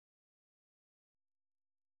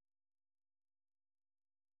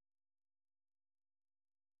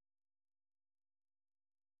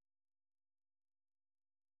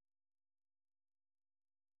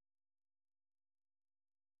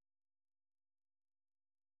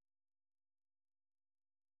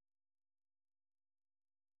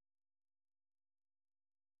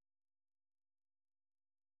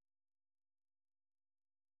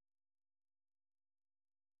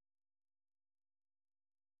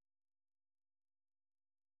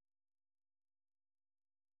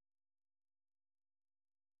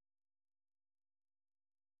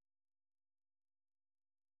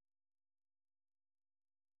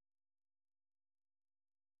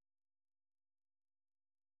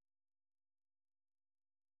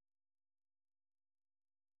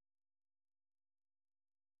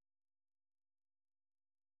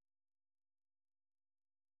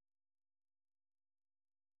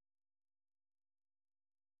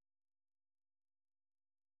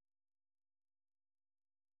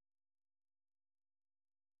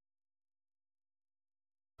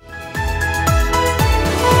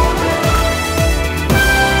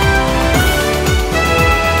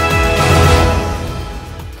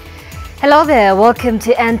Hello there, welcome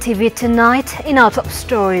to NTV Tonight in our top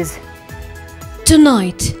stories.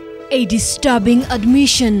 Tonight, a disturbing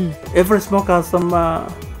admission. Every smoke has some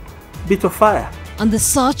bit of fire. And the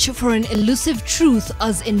search for an elusive truth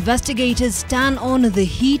as investigators stand on the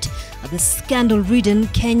heat at the scandal-ridden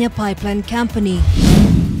Kenya Pipeline Company.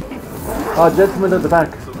 Gentlemen at the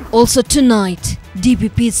back. Also tonight,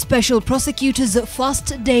 DPP's special prosecutor's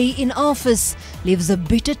first day in office leaves a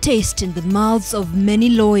bitter taste in the mouths of many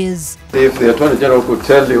lawyers. If the Attorney General could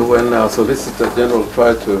tell you when our Solicitor General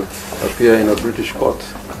tried to appear in a British court,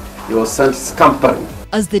 he was sent scampering.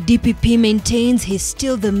 As the DPP maintains he's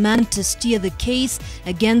still the man to steer the case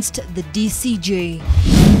against the DCJ.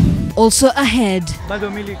 Also ahead,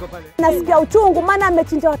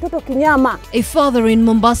 a father in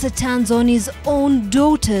Mombasa turns on his own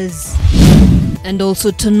daughters. And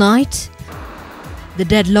also tonight, the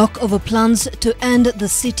deadlock over plans to end the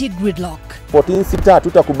city gridlock. 14-sita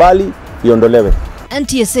hatutakubali iondolewe.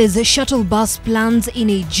 NTSA's shuttle bus plans in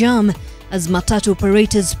a jam as matatu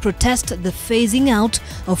operators protest the phasing out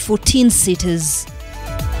of 14-seaters.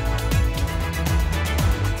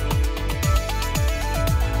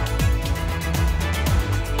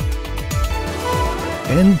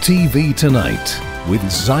 NTV Tonight with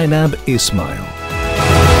Zainab Ismail.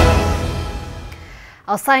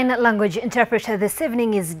 Our sign language interpreter this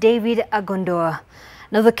evening is David Agondoa.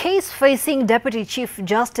 Now, the case facing Deputy Chief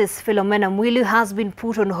Justice Philomena Mwilu has been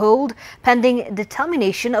put on hold pending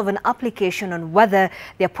determination of an application on whether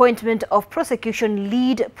the appointment of prosecution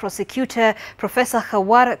lead prosecutor Professor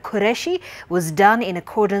Khawar Qureshi was done in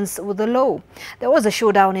accordance with the law. There was a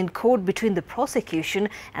showdown in court between the prosecution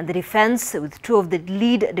and the defense, with two of the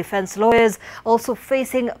lead defense lawyers also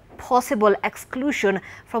facing possible exclusion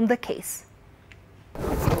from the case.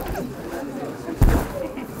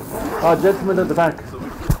 Gentlemen at the back.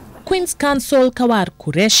 Queen's Counsel Khawar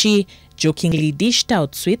Qureshi jokingly dished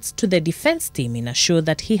out sweets to the defense team in a show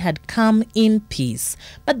that he had come in peace.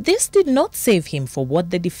 But this did not save him for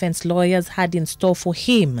what the defense lawyers had in store for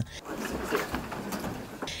him.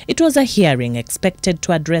 It was a hearing expected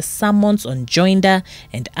to address summons on joinder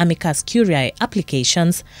and amicus curiae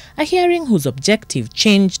applications, a hearing whose objective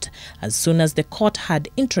changed as soon as the court had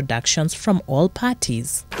introductions from all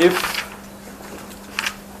parties. If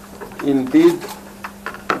indeed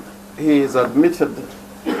he is admitted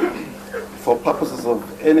for purposes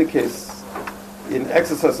of any case in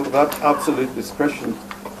exercise of that absolute discretion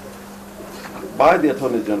by the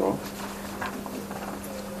Attorney General,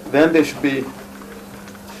 then there should be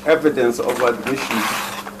evidence of admission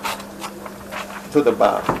to the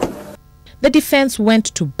bar. The defense went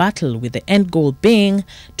to battle with the end goal being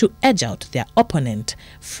to edge out their opponent,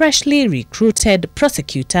 freshly recruited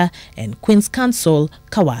prosecutor and Queen's Counsel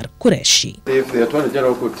Khawar Qureshi. If the Attorney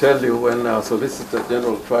General could tell you when our Solicitor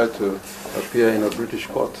General tried to appear in a British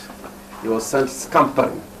court, he was sent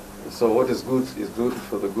scampering. So what is good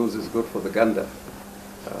for the goose is good for the gander.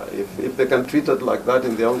 If they can treat it like that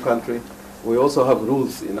in their own country, we also have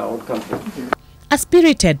rules in our own country. A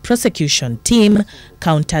spirited prosecution team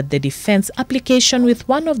countered the defense application with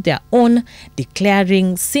one of their own,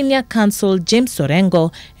 declaring Senior Counsel James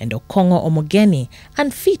Sorengo and Okongo Omogeni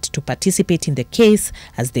unfit to participate in the case,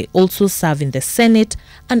 as they also serve in the Senate,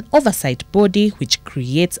 an oversight body which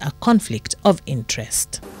creates a conflict of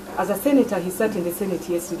interest. As a senator, he sat in the Senate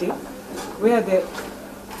yesterday, where the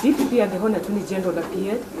DPP and the Honourable Attorney General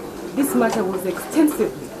appeared. This matter was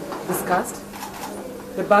extensively discussed,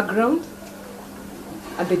 the background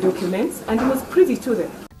and the documents, and he was privy to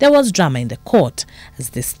them. There was drama in the court as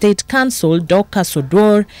the State Counsel Dorcas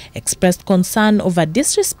Odor expressed concern over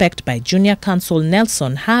disrespect by Junior Counsel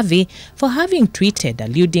Nelson Harvey for having tweeted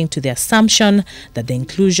alluding to the assumption that the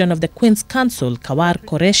inclusion of the Queen's Counsel Khawar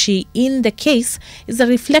Qureshi in the case is a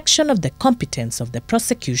reflection of the competence of the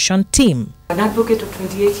prosecution team. An advocate of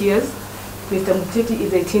 28 years, Mr. Muteti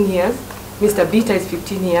is 18 years, Mr. Bita is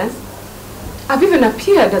 15 years. I've even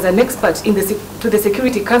appeared as an expert to the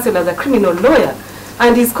Security Council as a criminal lawyer,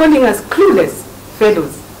 and he's calling us clueless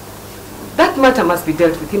fellows. That matter must be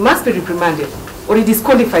dealt with. He must be reprimanded, or he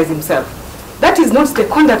disqualifies himself. That is not the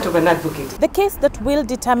conduct of an advocate. The case that will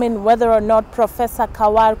determine whether or not Professor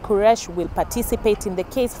Khawar Qureshi will participate in the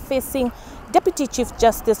case facing Deputy Chief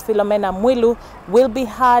Justice Philomena Mwilu will be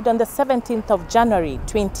heard on the 17th of January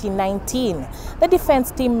 2019. The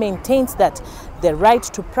defense team maintains that the right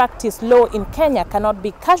to practice law in Kenya cannot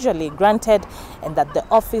be casually granted and that the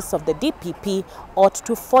office of the DPP ought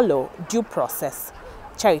to follow due process.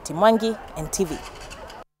 Charity Mwangi, NTV.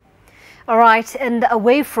 All right, and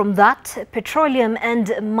away from that, Petroleum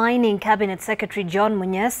and Mining Cabinet Secretary John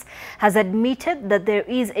Munyes has admitted that there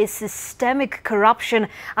is a systemic corruption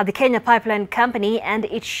at the Kenya Pipeline Company and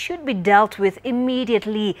it should be dealt with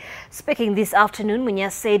immediately. Speaking this afternoon,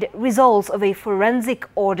 Munyes said results of a forensic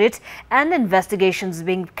audit and investigations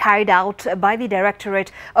being carried out by the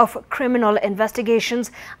Directorate of Criminal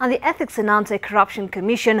Investigations and the Ethics and Anti-Corruption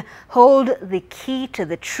Commission hold the key to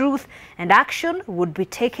the truth, and action would be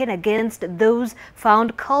taken against those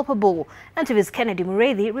found culpable. NTV's Kennedy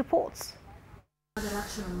Mureithi reports.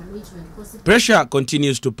 Pressure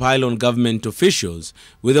continues to pile on government officials,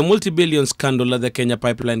 with a multi-billion scandal at the Kenya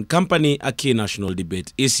Pipeline Company a key national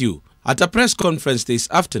debate issue. At a press conference this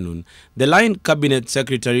afternoon, the Line Cabinet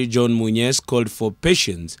Secretary John Munyes called for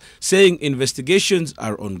patience, saying investigations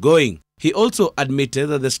are ongoing. He also admitted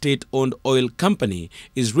that the state-owned oil company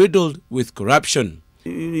is riddled with corruption.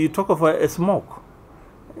 You talk of a smoke.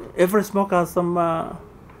 Every smoke has some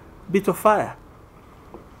bit of fire.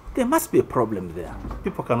 There must be a problem there.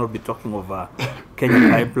 People cannot be talking of Kenya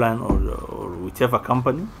Pipeline or whichever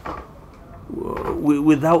company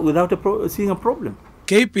without seeing a problem.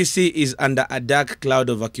 KPC is under a dark cloud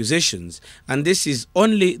of accusations, and this is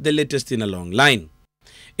only the latest in a long line.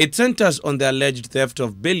 It centers on the alleged theft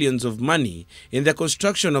of billions of money in the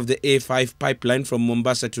construction of the A5 pipeline from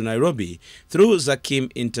Mombasa to Nairobi through Zakim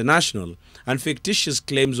International and fictitious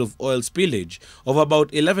claims of oil spillage of about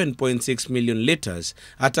 11.6 million litres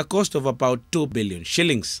at a cost of about 2 billion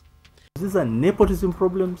shillings. These are nepotism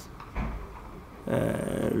problems,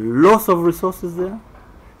 loss of resources there,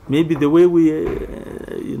 maybe the way we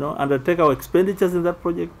undertake our expenditures in that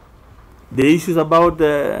project, the issues about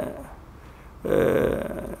the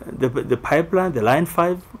pipeline, the Line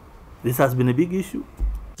 5, this has been a big issue.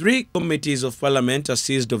 3 committees of parliament are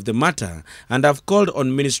seized of the matter and have called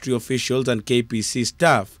on ministry officials and KPC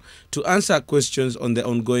staff to answer questions on the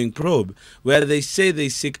ongoing probe, where they say they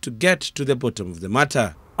seek to get to the bottom of the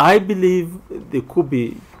matter. I believe there could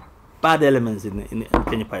be bad elements in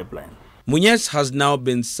Kenya Pipeline. Munyes has now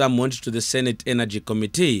been summoned to the Senate Energy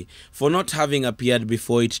Committee for not having appeared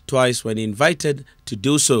before it twice when invited to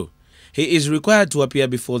do so. He is required to appear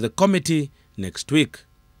before the committee next week.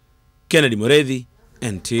 Kennedy Mureithi,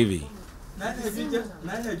 NTV.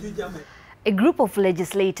 A group of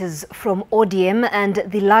legislators from ODM and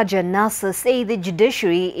the larger NASA say the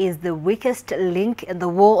judiciary is the weakest link in the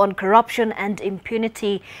war on corruption and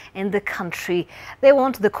impunity in the country. They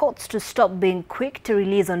want the courts to stop being quick to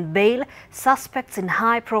release on bail suspects in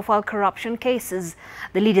high-profile corruption cases.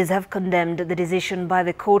 The leaders have condemned the decision by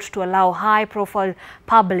the court to allow high-profile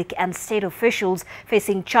public and state officials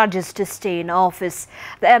facing charges to stay in office.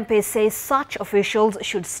 The MP says such officials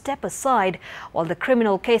should step aside while the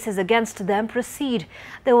criminal cases against them proceed.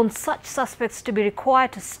 They want such suspects to be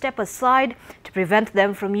required to step aside to prevent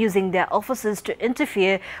them from using their offices to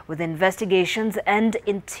interfere with investigations and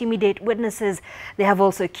intimidate witnesses. They have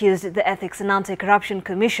also accused the Ethics and Anti-Corruption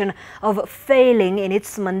Commission of failing in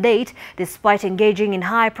its mandate despite engaging in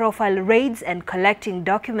high-profile raids and collecting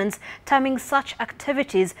documents, terming such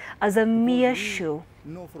activities as a mere show.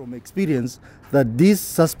 Know from experience that these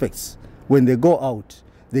suspects, when they go out,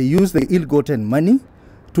 they use the ill-gotten money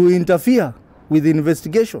to interfere with the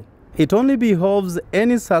investigation. It only behoves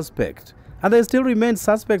any suspect, and they still remain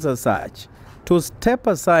suspects as such, to step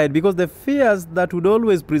aside, because the fears that would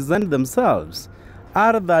always present themselves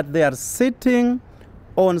are that they are sitting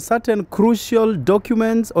on certain crucial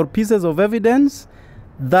documents or pieces of evidence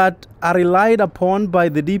that are relied upon by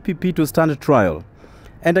the DPP to stand trial.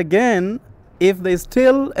 And again, if they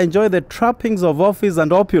still enjoy the trappings of office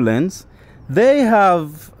and opulence, they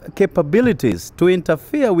have capabilities to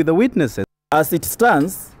interfere with the witnesses. As it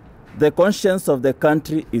stands, the conscience of the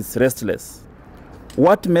country is restless.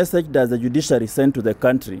 What message does the judiciary send to the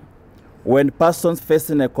country when persons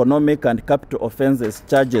facing economic and capital offences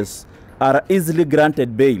charges are easily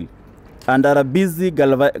granted bail and are busy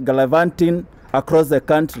gallivanting across the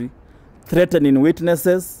country, threatening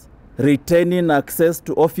witnesses, retaining access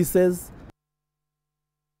to offices?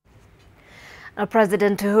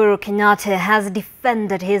 President Uhuru Kenyatta has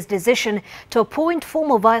defended his decision to appoint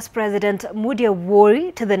former Vice President Mudia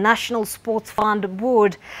Wori to the National Sports Fund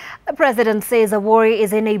Board. The president says Wori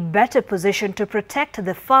is in a better position to protect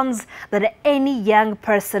the funds than any young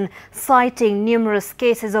person, citing numerous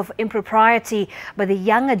cases of impropriety by the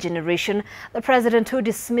younger generation. The president, who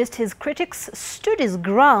dismissed his critics, stood his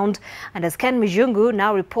ground, and as Ken Mijungu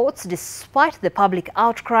now reports, despite the public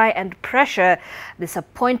outcry and pressure, this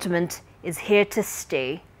appointment is here to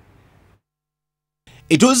stay.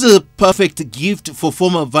 It was a perfect gift for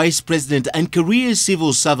former Vice President and career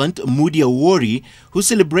civil servant Mudi Awori, who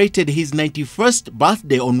celebrated his 91st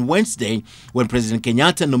birthday on Wednesday when President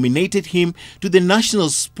Kenyatta nominated him to the National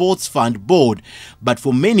Sports Fund Board. But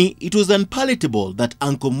for many, it was unpalatable that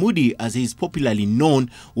Uncle Mudi, as he is popularly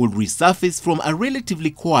known, would resurface from a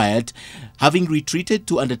relatively quiet, having retreated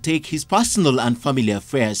to undertake his personal and family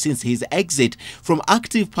affairs since his exit from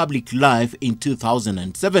active public life in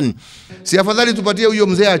 2007. Si afadhali tupatie huyo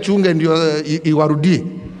mzee achunge ndio iwarudie.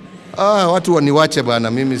 Watu waniwache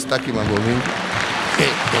bana, mimi sitaki mambo mingi.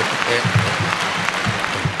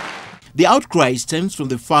 The outcry stems from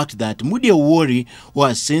the fact that Mudi Awori, who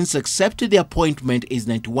has since accepted the appointment, is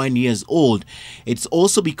 91 years old. It's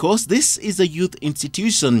also because this is a youth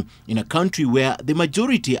institution in a country where the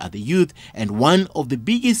majority are the youth, and one of the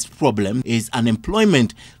biggest problems is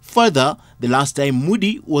unemployment. Further, the last time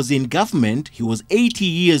Mudi was in government, he was 80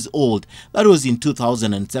 years old. That was in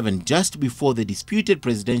 2007, just before the disputed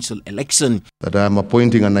presidential election. That I am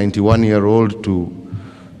appointing a 91-year-old to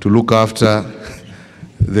look after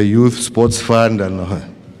the youth sports fund and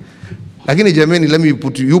lakini jameni, let me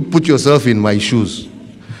put yourself in my shoes.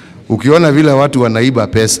 Ukiona vile watu wanaiba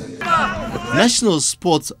pesa. National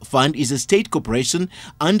Sports Fund is a state corporation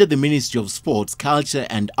under the Ministry of Sports, Culture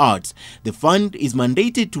and Arts. The fund is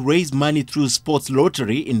mandated to raise money through sports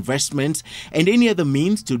lottery, investments and any other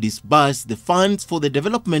means to disburse the funds for the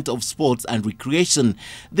development of sports and recreation.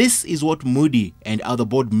 This is what Mudi and other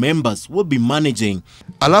board members will be managing.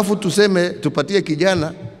 Alafu tuseme tupatie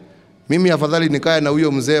kijana, mimi afadhali nikae na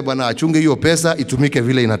huyo mzee bwana achunge hiyo pesa itumike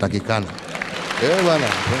vile inatakikana.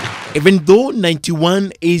 Even though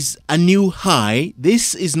 91 is a new high,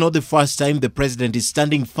 this is not the first time the president is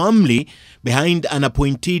standing firmly behind an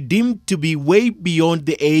appointee deemed to be way beyond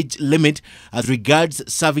the age limit as regards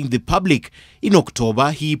serving the public. In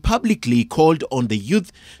October, he publicly called on the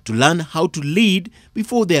youth to learn how to lead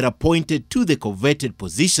before they are appointed to the coveted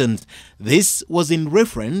positions. This was in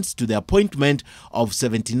reference to the appointment of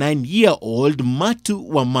 79-year-old Matu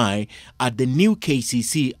Wamai at the new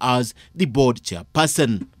KCC as the board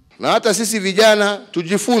chairperson. Na hata sisi vijana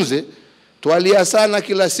tujifunze, tualia sana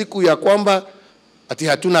kila siku ya kwamba ati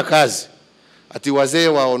hatuna kazi, ati wazee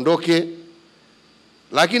waondoke,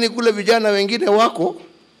 lakini kule vijana wengine wako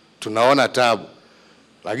tunaona tabu,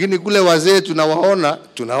 lakini kule wazee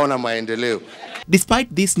tunaona maendeleo.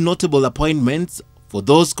 Despite these notable appointments, for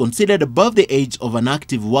those considered above the age of an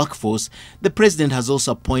active workforce, the president has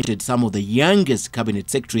also appointed some of the youngest cabinet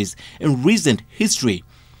secretaries in recent history.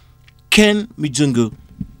 Ken Mijungu,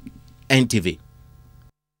 NTV.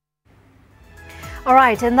 All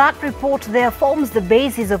right, and that report there forms the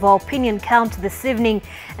basis of our opinion count this evening.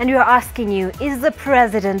 And we are asking you, is the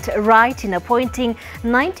president right in appointing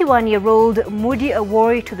 91-year-old Mudi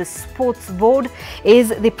Awori to the sports board? Is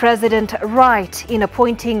the president right in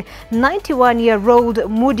appointing 91-year-old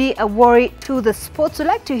Mudi Awori to the sports? We'd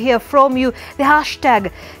like to hear from you. The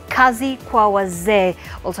hashtag Kazi kwa Wazee,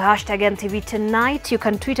 also hashtag NTV Tonight. You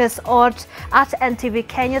can tweet us at NTV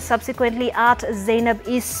Kenya, subsequently at Zainab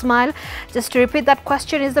Ismail. Just to repeat that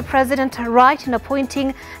question, is the president right in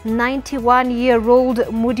appointing 91-year-old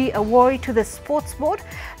Mudi Awori to the sports board?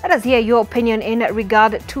 Let us hear your opinion in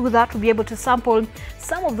regard to that. We'll be able to sample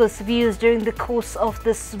some of those views during the course of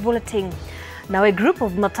this bulletin. Now, a group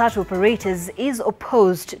of matatu operators is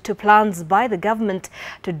opposed to plans by the government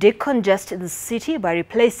to decongest the city by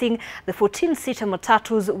replacing the 14-seater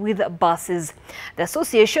matatus with buses. The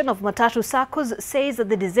Association of Matatu SACCOs says that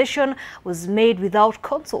the decision was made without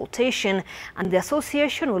consultation, and the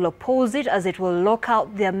association will oppose it as it will lock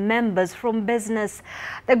out their members from business.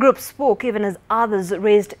 The group spoke even as others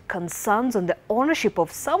raised concerns on the ownership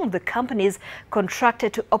of some of the companies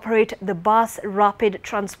contracted to operate the bus rapid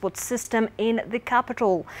transport system in the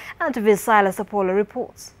capital. NTV Silas Apollo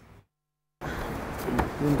reports.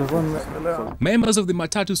 Members of the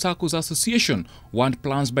Matatu SACCOs Association want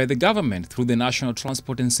plans by the government through the National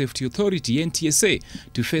Transport and Safety Authority (NTSA)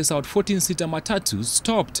 to phase out 14-seater matatus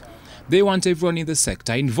stopped. They want everyone in the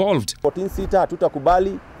sector involved. 14-seater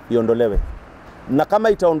hatutakubali iondolewe. Na kama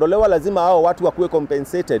itaondolewa lazima hao watu wakuwe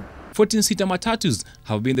compensated. 14-seater matatus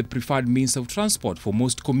have been the preferred means of transport for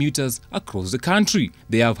most commuters across the country.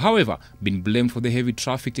 They have, however, been blamed for the heavy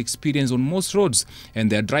traffic experience on most roads, and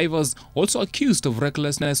their drivers also accused of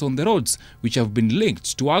recklessness on the roads, which have been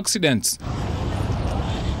linked to accidents.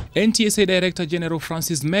 NTSA Director General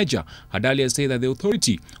Francis Major had earlier said that the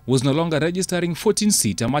authority was no longer registering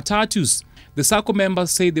 14-seater matatus. The SACCO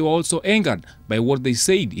members say they were also angered by what they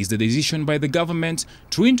said is the decision by the government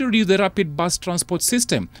to introduce the rapid bus transport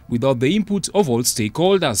system without the input of all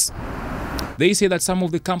stakeholders. They say that some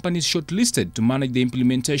of the companies shortlisted to manage the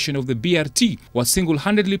implementation of the BRT were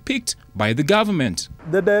single-handedly picked by the government.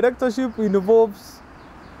 The directorship involves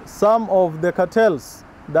some of the cartels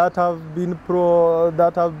that have been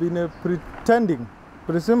pretending,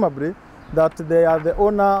 presumably, that they are the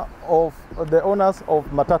owners of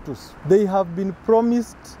matatus. They have been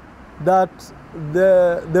promised that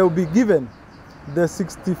they will be given the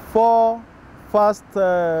 64 first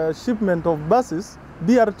shipment of buses,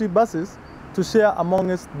 BRT buses, to share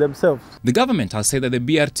amongst themselves. The government has said that the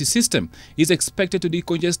BRT system is expected to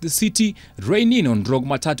decongest the city, rein in on rogue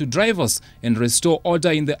matatu drivers, and restore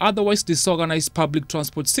order in the otherwise disorganized public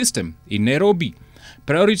transport system in Nairobi.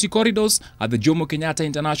 Priority corridors are the Jomo Kenyatta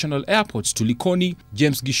International Airport to Likoni,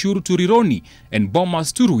 James Gishuru to Rironi, and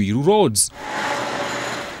Bomas to Ruiru roads.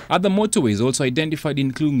 Other motorways also identified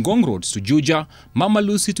include Ngong roads to Juja, Mama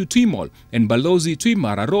Lucy to Tuimol, and Balozi to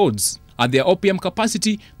Imara roads. At their OPM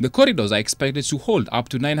capacity, the corridors are expected to hold up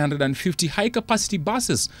to 950 high-capacity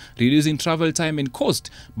buses, reducing travel time and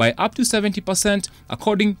cost by up to 70%,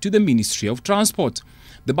 according to the Ministry of Transport.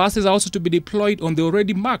 The buses are also to be deployed on the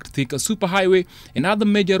already marked Thika Superhighway and other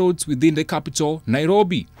major roads within the capital,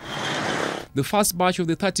 Nairobi. The first batch of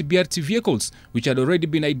the 30 BRT vehicles, which had already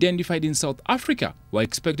been identified in South Africa, were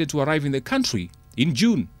expected to arrive in the country in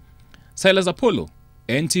June. Silas Apollo,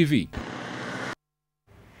 NTV.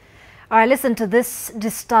 All right, listen to this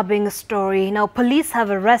disturbing story. Now, police have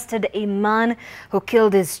arrested a man who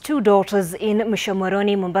killed his two daughters in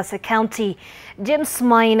Mshamoroni, Mombasa County. James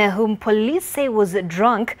Maina, whom police say was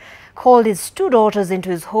drunk, called his two daughters into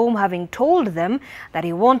his home, having told them that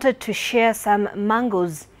he wanted to share some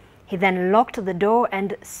mangoes. He then locked the door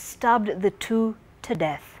and stabbed the two to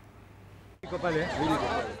death.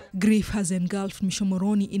 Grief has engulfed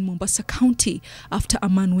Mshamoroni in Mombasa County after a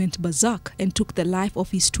man went berserk and took the life of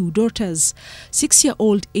his two daughters.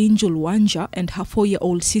 6-year-old Angel Wanja and her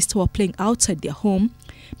 4-year-old sister were playing outside their home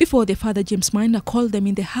before their father James Maina called them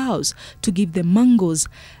in the house to give them mangoes.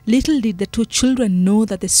 Little did the two children know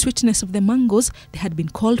that the sweetness of the mangoes they had been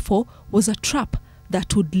called for was a trap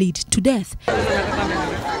that would lead to death.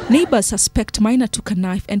 Neighbors suspect Maina took a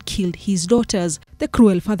knife and killed his daughters. The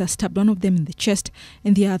cruel father stabbed one of them in the chest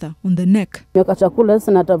and the other on the neck. Chakula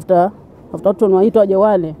sasa natafuta watu wanaitwa aje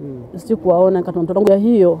wale. Sikuwaona nikatoa mtoto wangu ya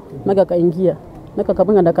hiyo, maka kaingia. Maka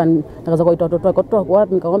kapanga ndakaza kwa watoto wake kutoka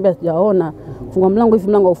wapi nikamwambia sijaona. Funga mlango hivi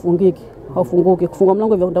mlango haufungiki. Haufunguki. Kufunga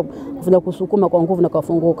mlango hivi kufanya kusukuma kwa nguvu na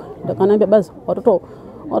kafunguka. Ndakaniambia basi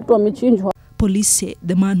watu wamechinjwa. Police say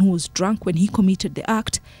the man who was drunk when he committed the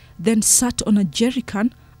act then sat on a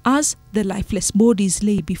jerrycan as the lifeless bodies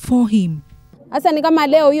lay before him. Sasa ni kama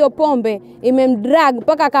leo hiyo pombe imemdrag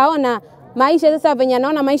mpaka kaona maisha sasa venye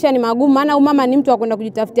anaona maisha ni magumu, maana mama ni mtu wa kwenda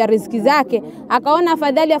kujitafutia riziki zake, akaona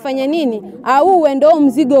afadhali afanye nini auwe ndio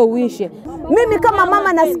mzigo uishe. Mimi kama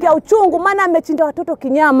mama nasikia uchungu, maana amechinja watoto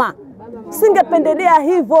kinyama. Singependelea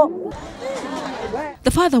hivyo.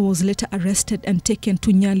 The father was later arrested and taken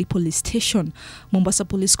to Nyali police station. Mombasa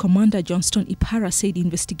Police Commander Johnston Ipara said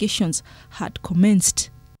investigations had commenced.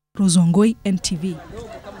 Rozongoi, NTV.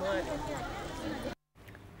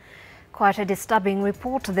 Quite a disturbing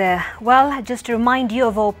report there. Well, just to remind you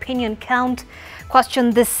of our opinion count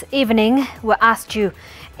question this evening, we asked you,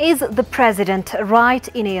 is the president right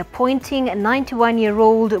in appointing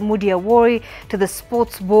 91-year-old Mudia Awori to the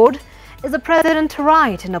sports board? Is the president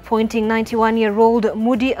right in appointing 91-year-old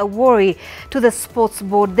Mudi Awori to the sports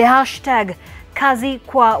board? The hashtag Kazi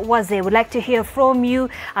kwa Wazee. We'd like to hear from you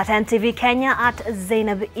at NTV Kenya at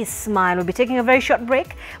Zainab Ismail. We'll be taking a very short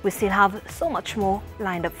break. We still have so much more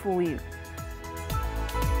lined up for you.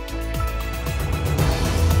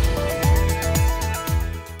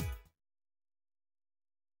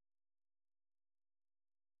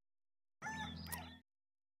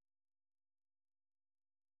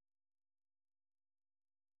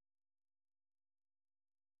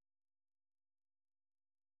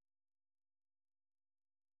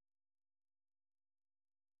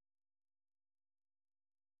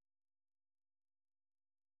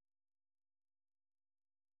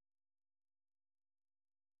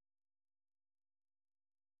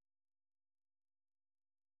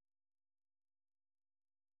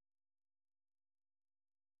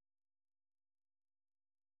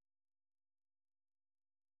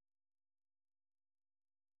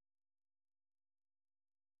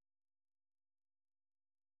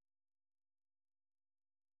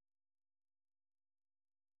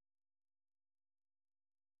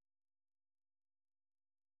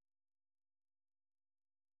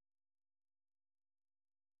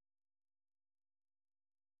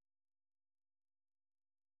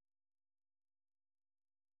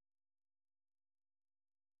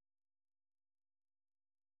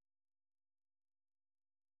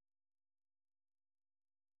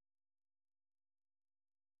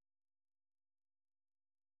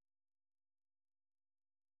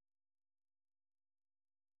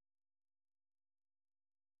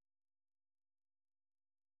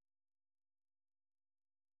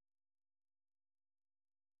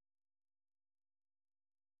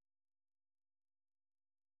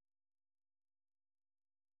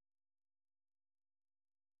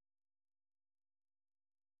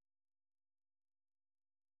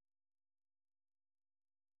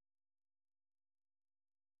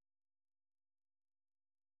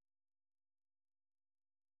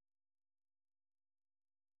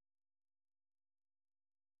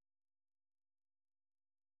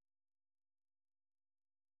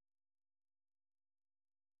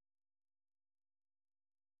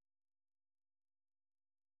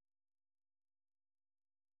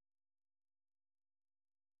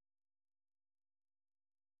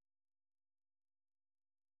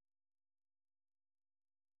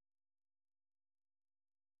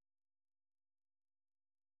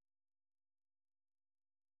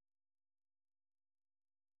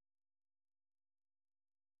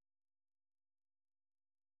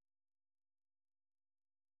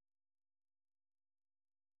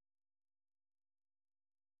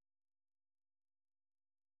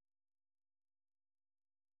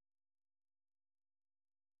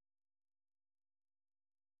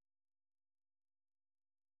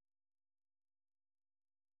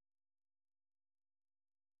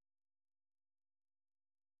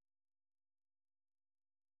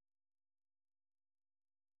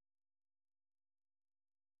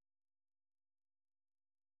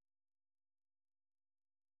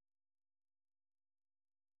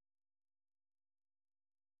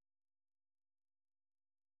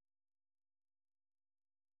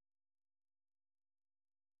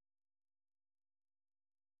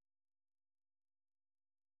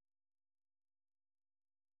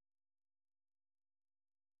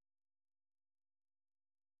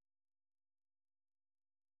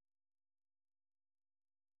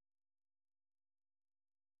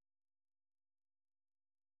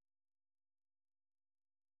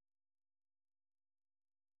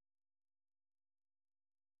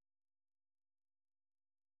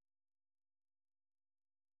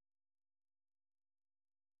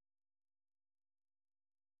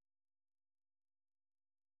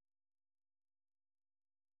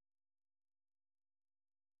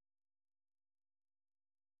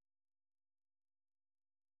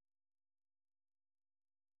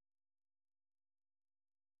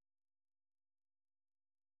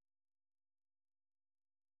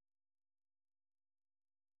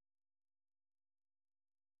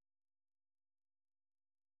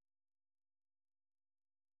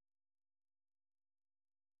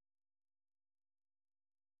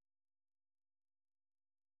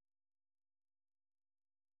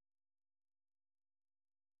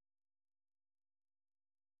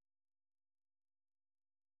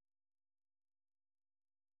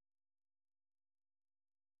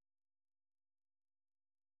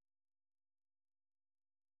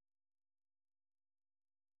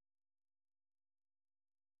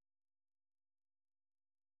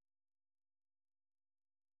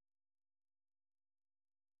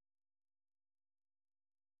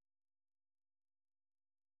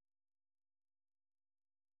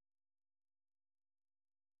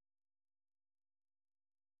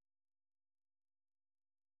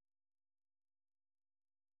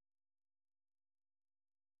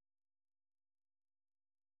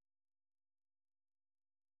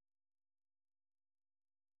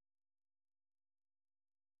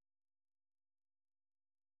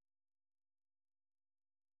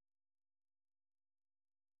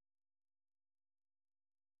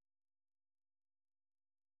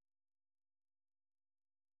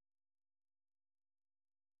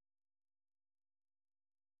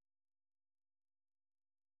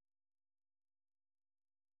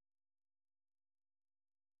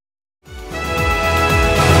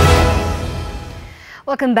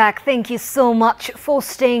 Welcome back. Thank you so much for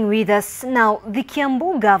staying with us. Now, the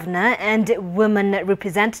Kiambu governor and women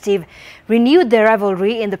representative renewed their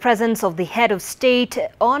rivalry in the presence of the head of state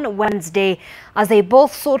on Wednesday as they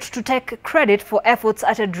both sought to take credit for efforts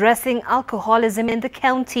at addressing alcoholism in the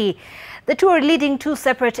county. The two are leading two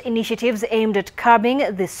separate initiatives aimed at curbing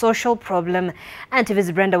the social problem.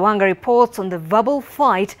 NTV's Brenda Wanga reports on the verbal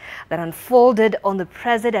fight that unfolded on the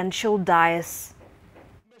presidential dais.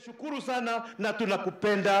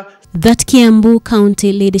 That Kiambu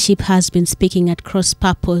County leadership has been speaking at cross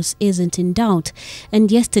purpose isn't in doubt.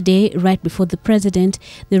 And yesterday, right before the president,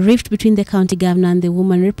 the rift between the county governor and the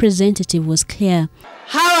woman representative was clear.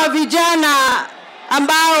 Hawa vijana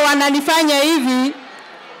ambao wananifanya hivi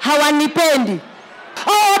hawanipendi.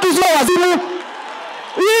 Hao watu sio wazimu.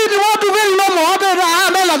 Hii ni watu very normal. Hata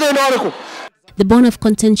amela ndio. The bone of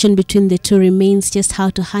contention between the two remains just how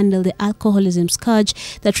to handle the alcoholism scourge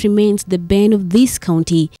that remains the bane of this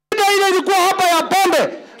county.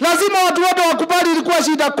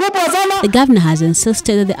 The governor has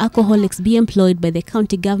insisted that the alcoholics be employed by the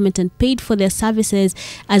county government and paid for their services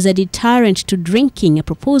as a deterrent to drinking, a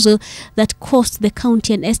proposal that cost the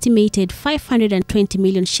county an estimated 520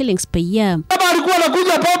 million shillings per year.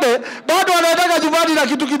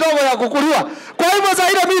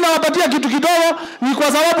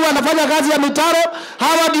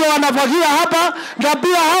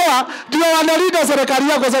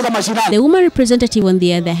 The woman representative, on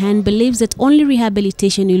the other hand, believes that only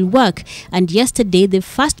rehabilitation will work, and yesterday the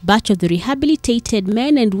first batch of the rehabilitated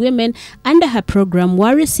men and women under her program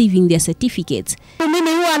were receiving their certificates.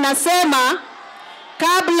 Mimi huwa nasema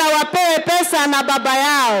kabla wapewe pesa na baba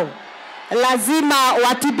yao lazima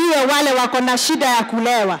watibiwe wale wako na shida ya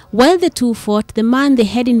kulewa. While the two fought, the man they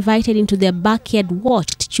had invited into their backyard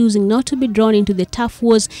watched, choosing not to be drawn into the tough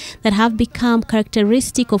wars that have become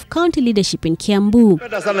characteristic of county leadership in Kiambu.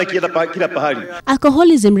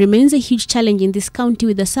 Alcoholism remains a huge challenge in this county,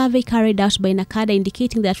 with a survey carried out by Nakada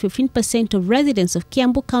indicating that 15% of residents of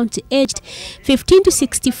Kiambu County aged 15 to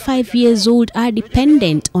 65 years old are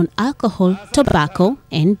dependent on alcohol, tobacco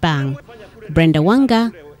and bang. Brenda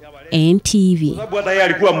Wanga, NTV.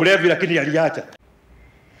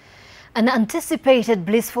 An anticipated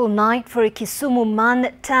blissful night for a Kisumu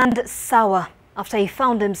man turned sour after he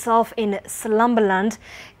found himself in slumberland,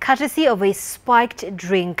 courtesy of a spiked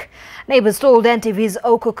drink. Neighbors told NTV's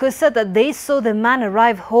Okokusa that they saw the man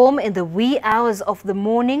arrive home in the wee hours of the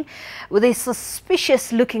morning with a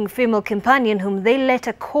suspicious-looking female companion whom they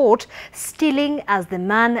later caught stealing as the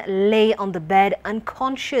man lay on the bed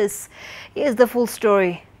unconscious. Here's the full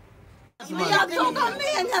story.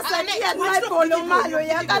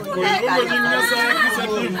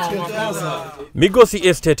 Migosi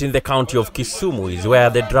Estate in the county of Kisumu is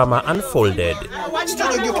where the drama unfolded.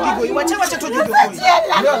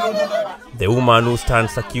 The woman who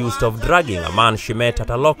stands accused of drugging a man she met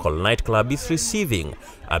at a local nightclub is receiving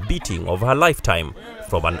a beating of her lifetime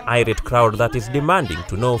from an irate crowd that is demanding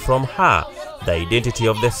to know from her the identity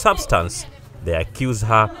of the substance they accuse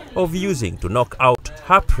her of using to knock out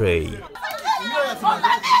her prey.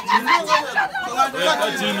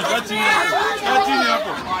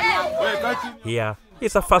 Here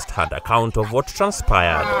is a first-hand account of what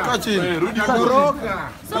transpired.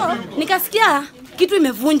 So, nikasikia kitu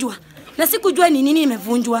imevunjwa. Na sikujua ni nini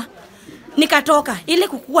imevunjwa. Nikatoka ile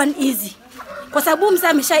kukuwa easy. Kwa sababu msa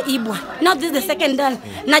ameshaibwa. Now this is the second time.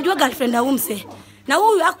 Najua girlfriend ya umse. Na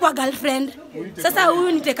huyu hakuwa girlfriend. Sasa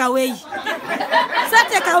huyu ni take away. Sasa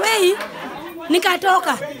take away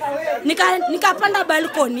nikatoka. Nikapanda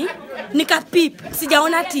balkoni, nikapip,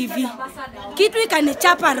 sijaona TV. Kitu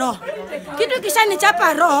ikanichapa roho. Kitu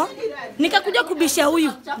kishanichapa roho, nikakuja kubisha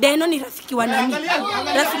huyu. Deno ni rafiki wa nani?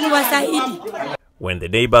 Rafiki wa Saidi. When the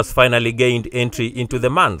neighbors finally gained entry into the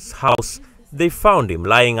man's house, they found him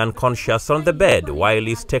lying unconscious on the bed while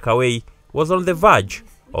his takeaway was on the verge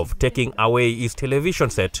of taking away his television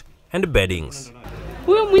set and beddings.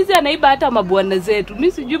 Huyu mwizi anaiba hata mabwana zetu.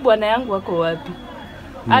 Mimi sijui bwana yangu wako wapi.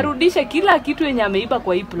 Arudishe kila kitu yenye ameiba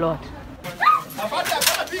kwa hii plot.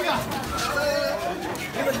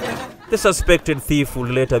 The suspected thief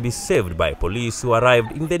would later be saved by police who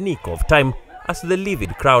arrived in the nick of time as the livid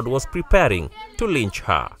crowd was preparing to lynch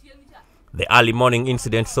her. The early morning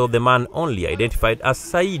incident saw the man, only identified as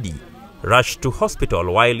Saidi, rushed to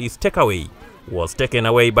hospital while his takeaway was taken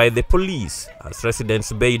away by the police as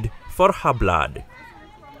residents bayed for her blood.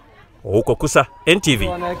 Okokusa, NTV.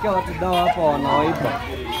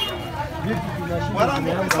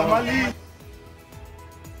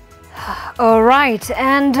 All right,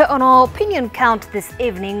 and on our opinion count this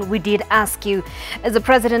evening, we did ask you, is the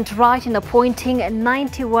president right in appointing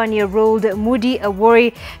 91-year-old Mudi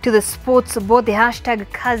Awori to the sports board? The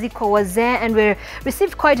hashtag Kazi kwa Wazee, and we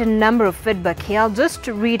received quite a number of feedback here. I'll just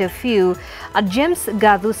read a few. James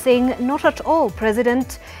Gadhu saying, not at all.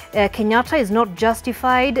 President Kenyatta is not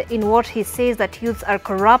justified in what he says that youths are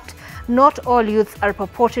corrupt. Not all youths are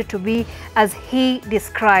purported to be as he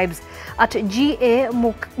describes. At G.A.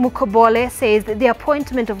 Mukobole says that the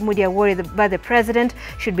appointment of Mudi Awori by the president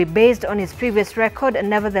should be based on his previous record.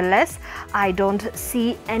 Nevertheless, I don't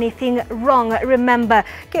see anything wrong. Remember,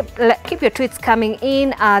 keep your tweets coming in.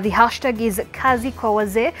 The hashtag is Kazi kwa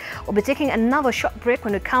Wazee. We'll be taking another short break.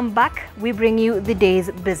 When we come back, we bring you the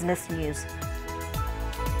day's business news.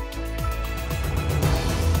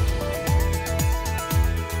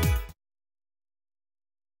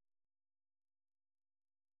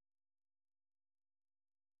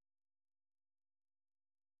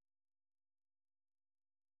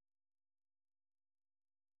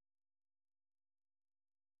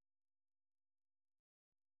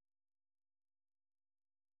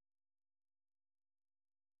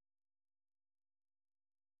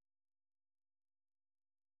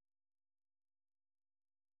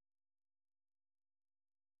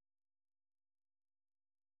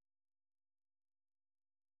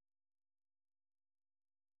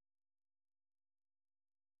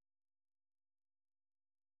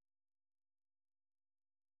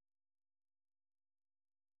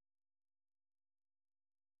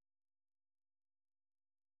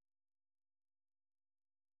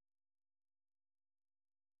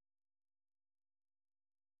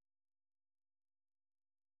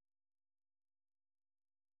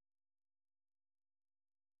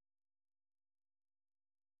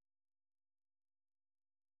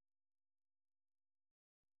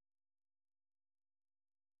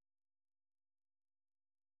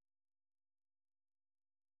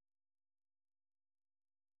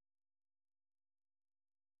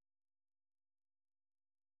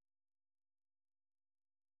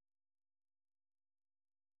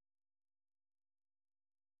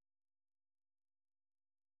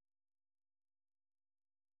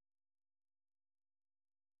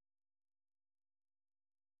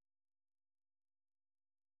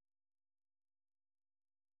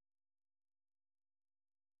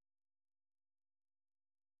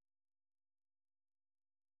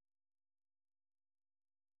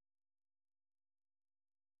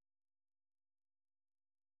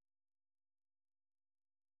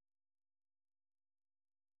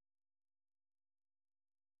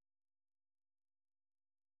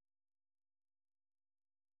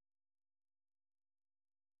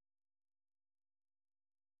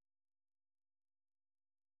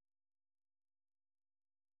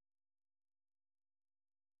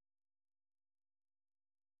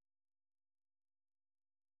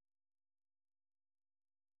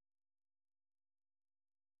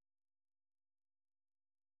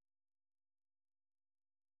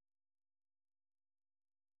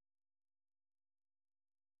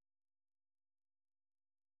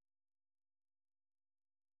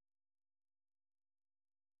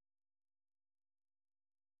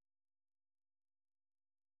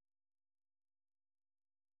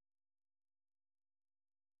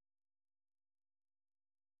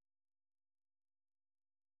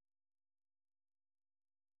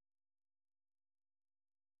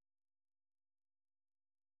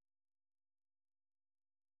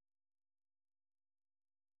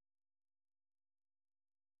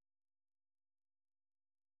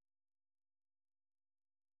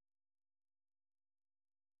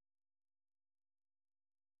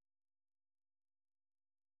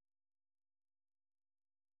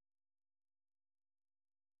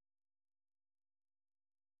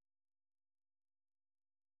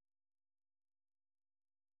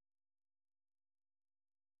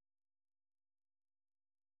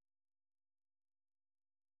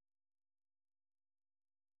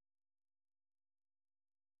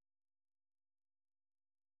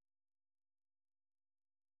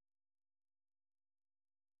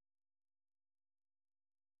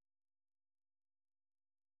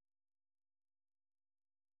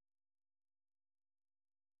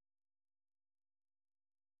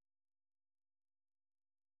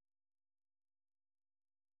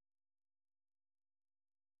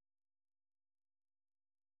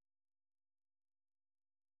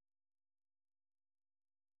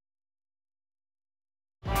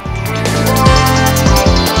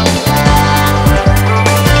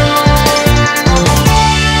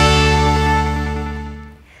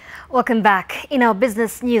 Welcome back. In our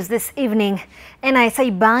business news this evening, NISA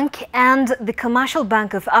Bank and the Commercial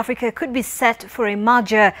Bank of Africa could be set for a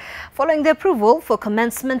merger following the approval for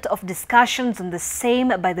commencement of discussions on the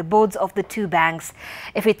same by the boards of the two banks.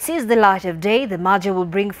 If it sees the light of day, the merger will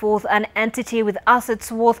bring forth an entity with assets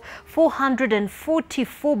worth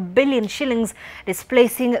 444 billion shillings,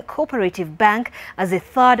 displacing Cooperative Bank as the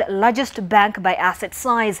third largest bank by asset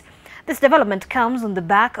size. This development comes on the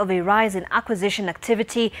back of a rise in acquisition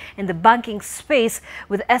activity in the banking space,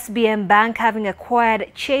 with SBM Bank having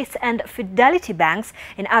acquired Chase and Fidelity Banks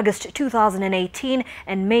in August 2018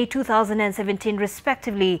 and May 2017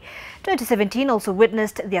 respectively. 2017 also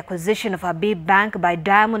witnessed the acquisition of Habib Bank by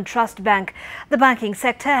Diamond Trust Bank. The banking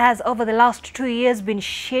sector has over the last 2 years been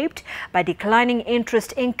shaped by declining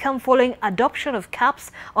interest income following adoption of caps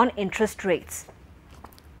on interest rates.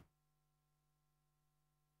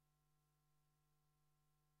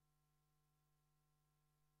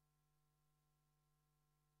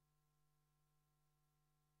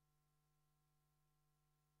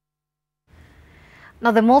 Now,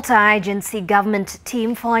 the multi-agency government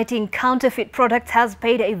team fighting counterfeit products has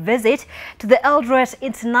paid a visit to the Eldoret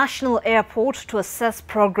International Airport to assess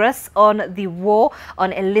progress on the war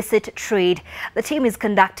on illicit trade. The team is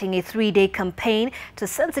conducting a 3-day campaign to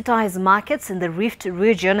sensitize markets in the Rift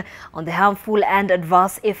region on the harmful and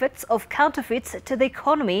adverse effects of counterfeits to the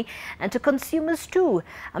economy and to consumers too.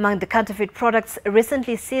 Among the counterfeit products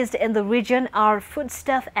recently seized in the region are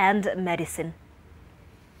foodstuff and medicine.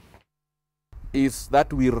 Is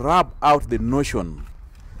that we rub out the notion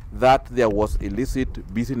that there was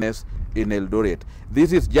illicit business in Eldoret.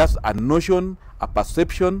 This is just a notion, a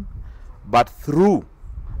perception, but through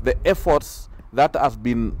the efforts that has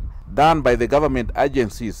been done by the government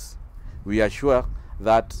agencies, we are sure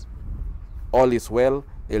that all is well,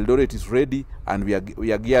 Eldoret is ready, and we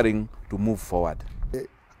are gearing to move forward.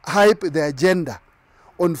 Hype the agenda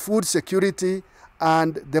on food security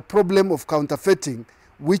and the problem of counterfeiting,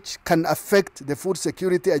 which can affect the food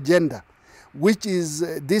security agenda, which is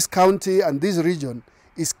this county and this region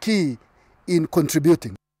is key in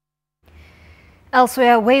contributing.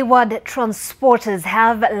 Elsewhere, wayward transporters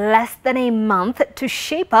have less than a month to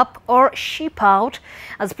shape up or ship out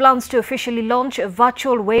as plans to officially launch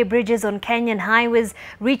virtual weigh bridges on Kenyan highways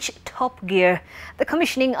reach top gear. The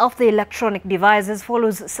commissioning of the electronic devices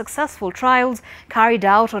follows successful trials carried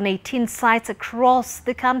out on 18 sites across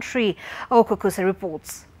the country. Okukusa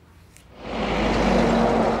reports.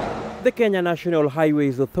 The Kenya National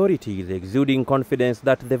Highways Authority is exuding confidence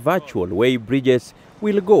that the virtual weigh bridges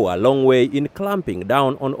will go a long way in clamping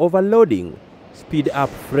down on overloading, speed up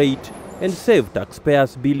freight, and save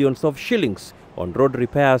taxpayers billions of shillings on road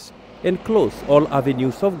repairs and close all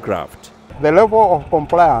avenues of graft. The level of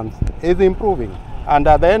compliance is improving, and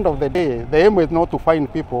at the end of the day, the aim is not to fine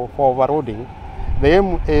people for overloading. The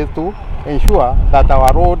aim is to ensure that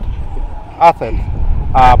our road assets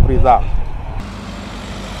are preserved.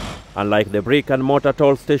 Unlike the brick and mortar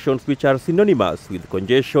toll stations, which are synonymous with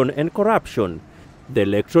congestion and corruption, the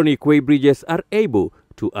electronic weigh bridges are able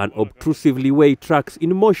to unobtrusively weigh trucks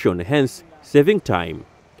in motion, hence saving time.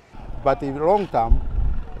 But in the long term,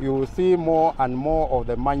 you will see more and more of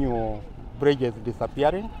the manual bridges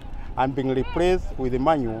disappearing and being replaced with the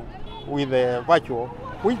manual, with the virtual,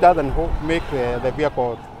 which doesn't make the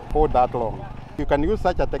vehicles hold that long. You can use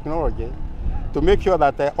such a technology to make sure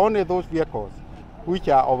that only those vehicles which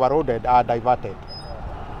are overloaded are diverted.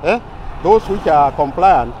 Those which are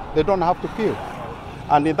compliant, they don't have to queue.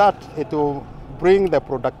 And in that, it will bring the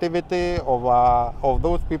productivity of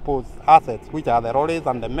those people's assets, which are the lorries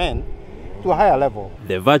and the men, to a higher level.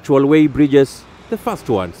 The virtual weigh bridges, the first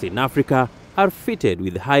ones in Africa, are fitted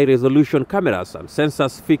with high-resolution cameras and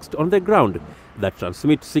sensors fixed on the ground that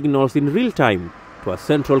transmit signals in real time to a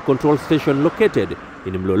central control station located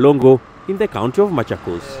in Mlolongo in the county of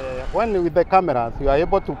Machakos. When with the cameras, you are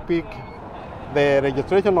able to pick the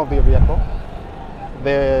registration of the vehicle,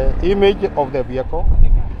 the image of the vehicle,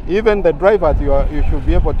 even the drivers you should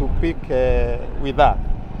be able to pick with that.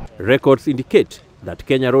 Records indicate that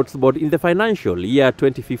Kenya Roads Board in the financial year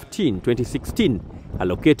 2015-2016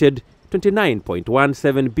 allocated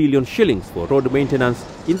 29.17 billion shillings for road maintenance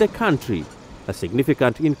in the country, a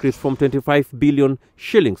significant increase from 25 billion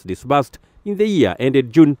shillings disbursed in the year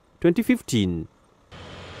ended June 2015.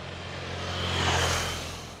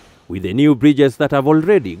 With the new bridges that have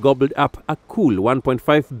already gobbled up a cool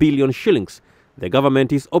 1.5 billion shillings, the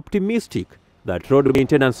government is optimistic that road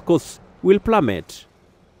maintenance costs will plummet.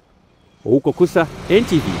 Okukusa,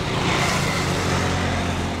 NTV.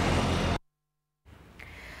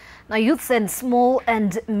 Now, youths and small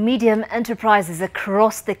and medium enterprises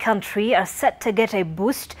across the country are set to get a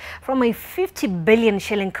boost from a 50 billion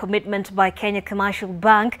shilling commitment by Kenya Commercial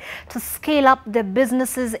Bank to scale up their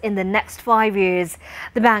businesses in the next 5 years.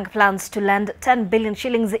 The bank plans to lend 10 billion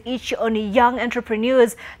shillings each on young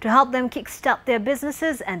entrepreneurs to help them kickstart their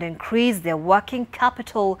businesses and increase their working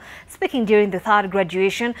capital. Speaking during the third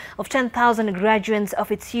graduation of 10,000 graduates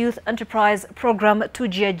of its Youth Enterprise Program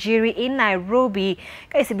Tujiajiri in Nairobi,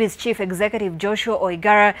 KCB's Chief Executive Joshua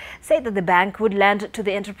Oigara said that the bank would lend to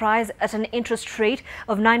the enterprise at an interest rate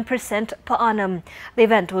of 9% per annum. The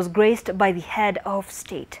event was graced by the head of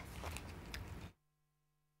state.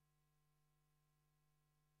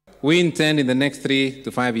 We intend in the next 3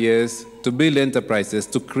 to 5 years to build enterprises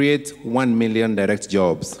to create 1 million direct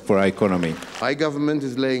jobs for our economy. My government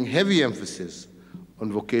is laying heavy emphasis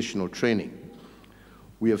on vocational training.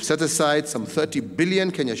 We have set aside some 30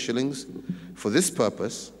 billion Kenya shillings for this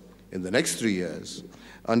purpose in the next 3 years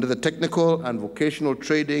under the Technical and Vocational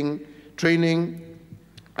Training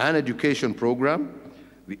and Education Program,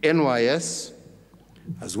 the NYS,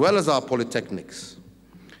 as well as our polytechnics.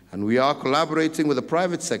 And we are collaborating with the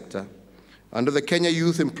private sector under the Kenya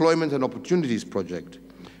Youth Employment and Opportunities Project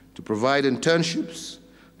to provide internships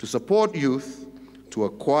to support youth to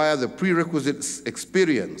acquire the prerequisite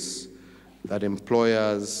experience that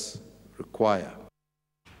employers require.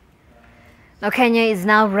 Now, Kenya is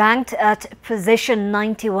now ranked at position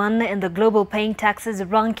 91 in the global paying taxes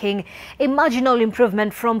ranking, a marginal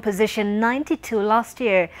improvement from position 92 last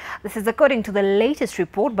year. This is according to the latest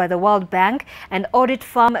report by the World Bank and audit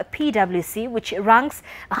firm PwC, which ranks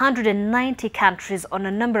 190 countries on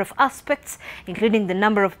a number of aspects, including the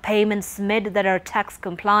number of payments made that are tax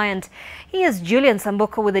compliant. Here's Julian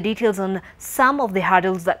Samboko with the details on some of the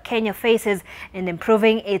hurdles that Kenya faces in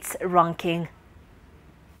improving its ranking.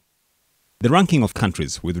 The ranking of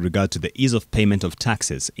countries with regard to the ease of payment of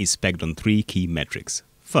taxes is pegged on 3 key metrics.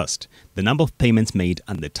 First, the number of payments made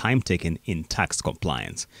and the time taken in tax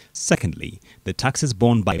compliance. Secondly, the taxes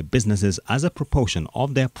borne by businesses as a proportion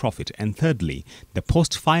of their profit. And thirdly, the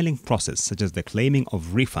post-filing process, such as the claiming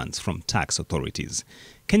of refunds from tax authorities.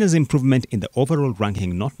 Kenya's improvement in the overall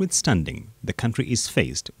ranking notwithstanding, the country is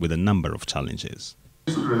faced with a number of challenges.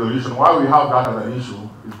 Resolution, why we have that as an issue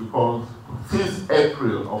is because since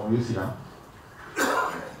April of this year,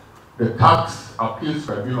 the Tax Appeals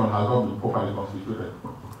Tribunal has not been properly constituted.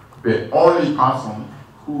 The only person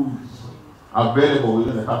who is available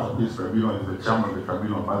within the Tax Appeals Tribunal is the chairman of the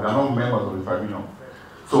tribunal, but they are not members of the tribunal.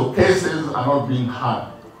 So cases are not being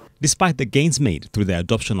heard. Despite the gains made through the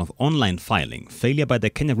adoption of online filing, failure by the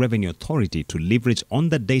Kenya Revenue Authority to leverage on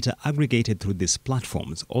the data aggregated through these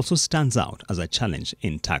platforms also stands out as a challenge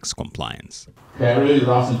in tax compliance. KRA is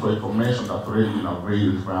asking for information that's already been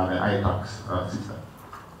available via the iTax system.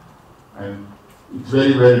 And it's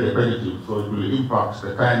very, very repetitive, so it will impact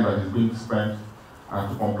the time that is being spent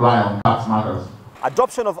to comply on tax matters.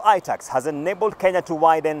 Adoption of iTax has enabled Kenya to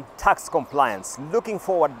widen tax compliance. Looking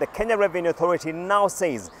forward, the Kenya Revenue Authority now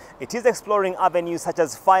says it is exploring avenues such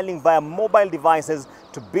as filing via mobile devices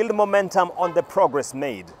to build momentum on the progress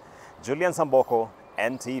made. Julian Samboko,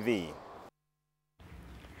 NTV.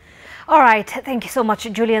 All right, thank you so much,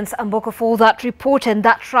 Julian Samboko, for that report, and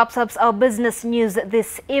that wraps up our business news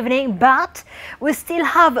this evening. But we still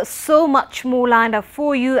have so much more lined up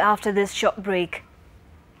for you after this short break.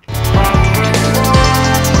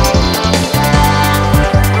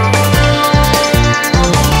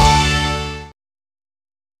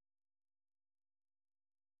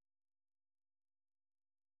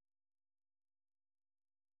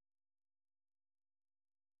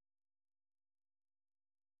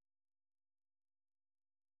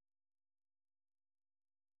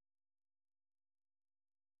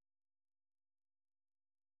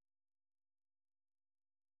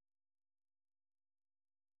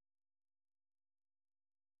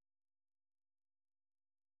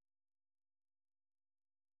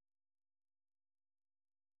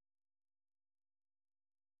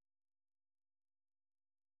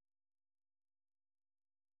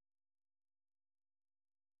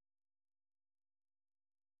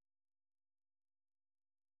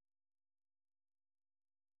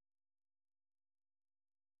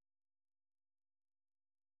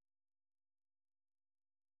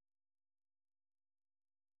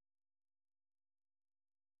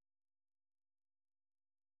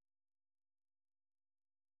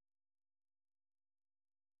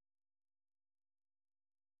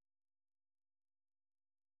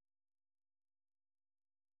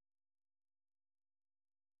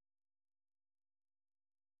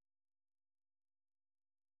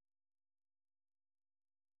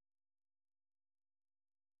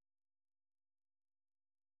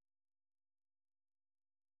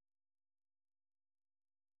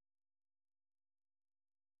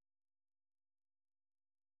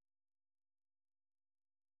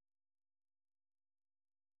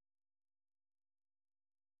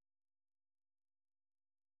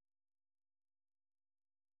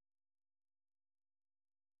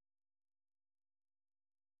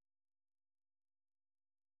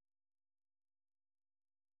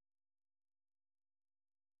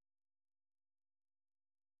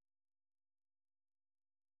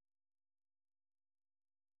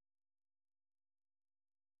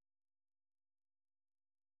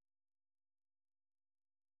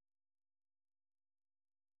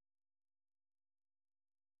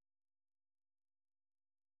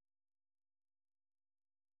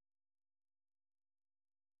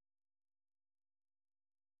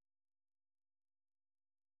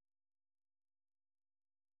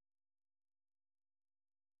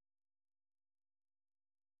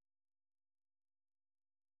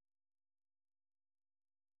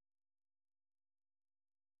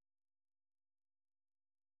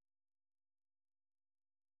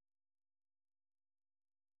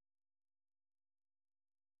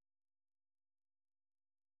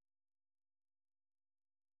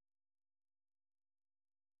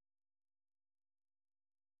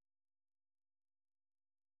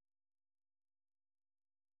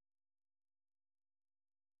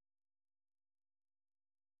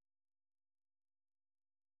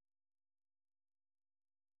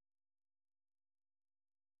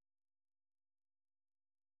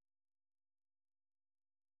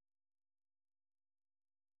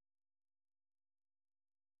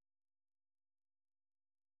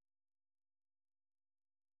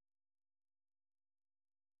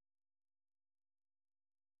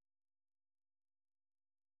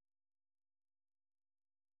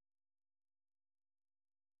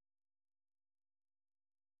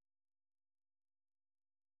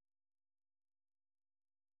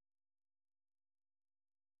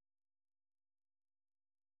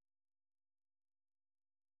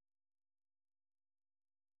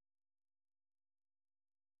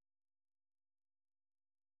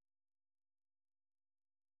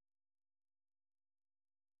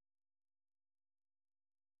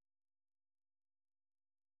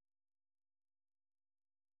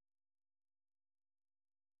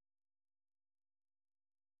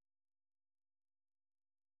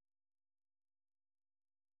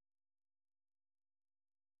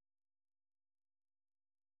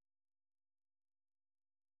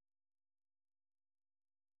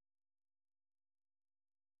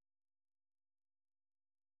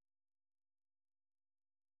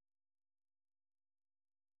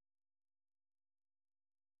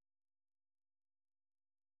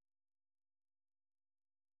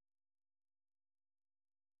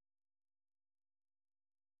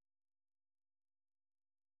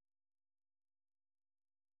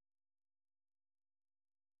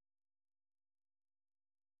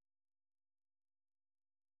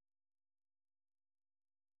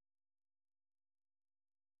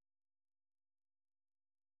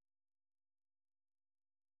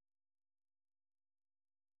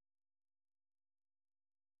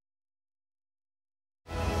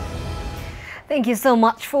 Thank you so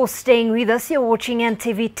much for staying with us. You're watching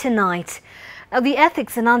NTV Tonight. Now, the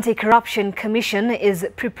Ethics and Anti-Corruption Commission is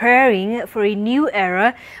preparing for a new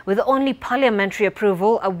era with only parliamentary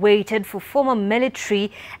approval awaited for former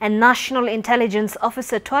military and national intelligence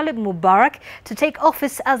officer Twalib Mubarak to take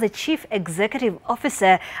office as the Chief Executive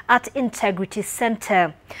Officer at Integrity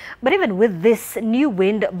Center. But even with this new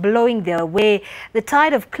wind blowing their way, the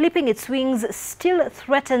tide of clipping its wings still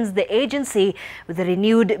threatens the agency with a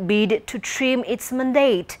renewed bid to trim its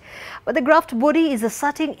mandate. But the graft body is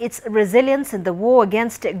asserting its resilience in the war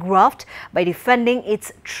against graft by defending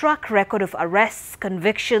its track record of arrests,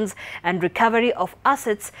 convictions and recovery of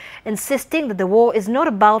assets, insisting that the war is not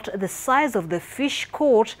about the size of the fish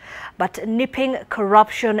caught, but nipping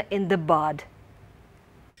corruption in the bud.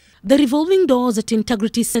 The revolving doors at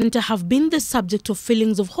Integrity Center have been the subject of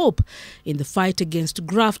feelings of hope in the fight against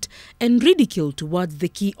graft and ridicule towards the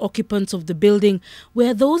key occupants of the building,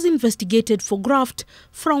 where those investigated for graft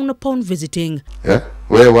frown upon visiting.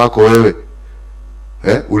 Wewe wako wewe.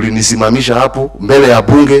 Ulinisimamisha hapo mbele ya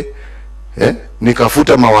bunge,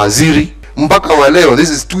 nikafuta mawaziri mpaka wa leo. This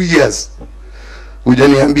is 2 years.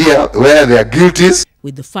 Hujaniambia where their guilt is.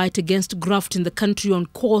 With the fight against graft in the country on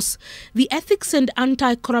course, the Ethics and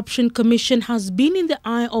Anti-Corruption Commission has been in the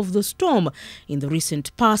eye of the storm in the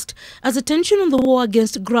recent past, as attention on the war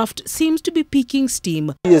against graft seems to be peaking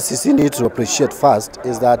steam. EACC need to appreciate first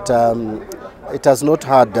is that it has not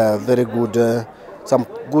had very good, some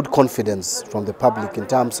good confidence from the public in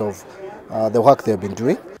terms of the work they have been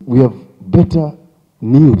doing. We have better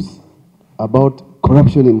news about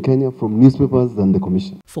corruption in Kenya from newspapers than the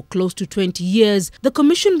Commission. For close to 20 years, the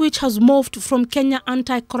Commission, which has morphed from Kenya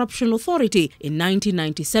Anti-Corruption Authority in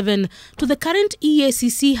 1997 to the current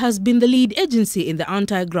EACC, has been the lead agency in the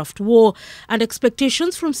anti-graft war, and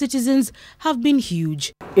expectations from citizens have been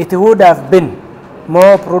huge. It would have been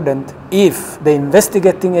more prudent if the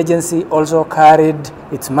investigating agency also carried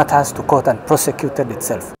its matters to court and prosecuted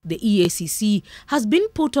itself. The EACC has been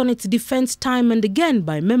put on its defense time and again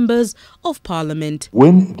by members of parliament.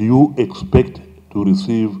 When do you expect to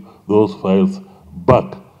receive those files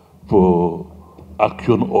back for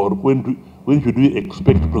action, or when should we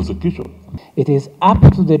expect prosecution? It is up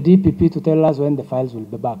to the DPP to tell us when the files will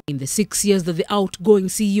be back. In the 6 years that the outgoing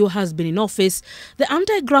CEO has been in office, the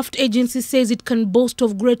anti-graft agency says it can boast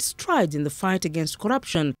of great strides in the fight against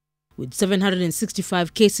corruption, with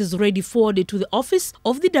 765 cases already forwarded to the Office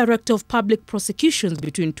of the Director of Public Prosecutions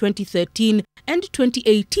between 2013 and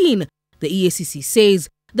 2018. The EACC says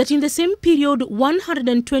that in the same period,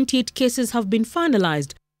 128 cases have been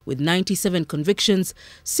finalized, with 97 convictions,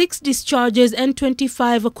 6 discharges and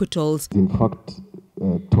 25 acquittals. In fact,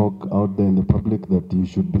 talk out there in the public that you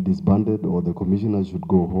should be disbanded or the commissioner should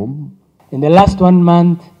go home. In the last 1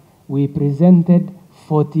 month, we presented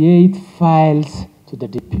 48 files to the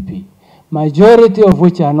DPP, majority of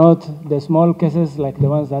which are not the small cases like the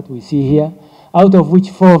ones that we see here, out of which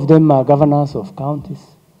 4 of them are governors of counties,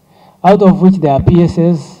 out of which there are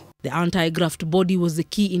PSS. The anti-graft body was the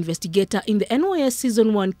key investigator in the NYS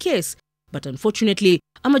Season 1 case, but unfortunately,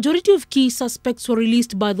 a majority of key suspects were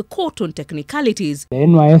released by the court on technicalities. The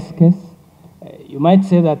NYS case, you might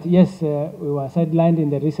say that yes, we were sidelined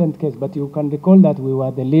in the recent case, but you can recall that we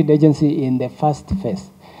were the lead agency in the first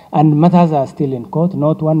phase. And matters are still in court,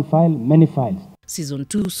 not one file, many files. Season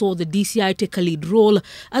 2 saw the DCI take a lead role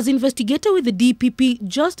as investigator, with the DPP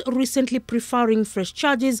just recently preferring fresh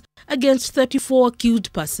charges against 34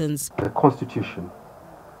 accused persons. The Constitution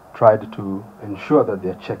tried to ensure that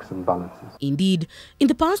there are checks and balances. Indeed, in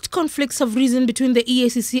the past, conflicts have risen between the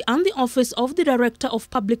EACC and the Office of the Director of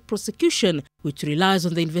Public Prosecution, which relies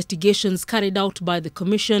on the investigations carried out by the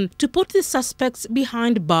Commission to put the suspects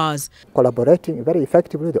behind bars. Collaborating very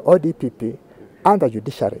effectively with the ODPP and the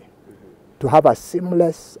judiciary to have a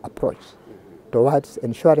seamless approach towards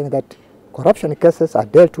ensuring that corruption cases are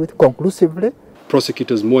dealt with conclusively.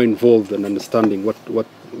 Prosecutors more involved in understanding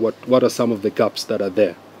what are some of the gaps that are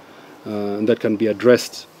there and that can be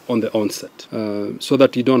addressed on the onset, so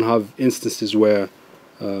that you don't have instances where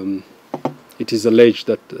it is alleged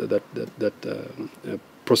that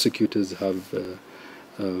prosecutors have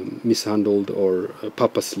mishandled or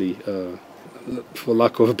purposely, for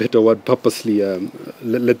lack of a better word, purposely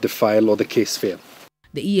let the file or the case fail.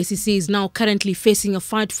 The EACC is now currently facing a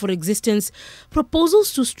fight for existence.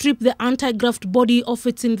 Proposals to strip the anti-graft body of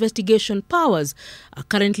its investigation powers are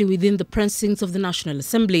currently within the precincts of the National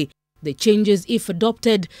Assembly. The changes, if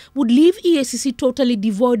adopted, would leave EACC totally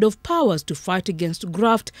devoid of powers to fight against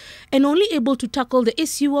graft and only able to tackle the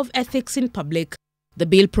issue of ethics in public. The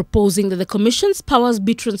bill proposing that the Commission's powers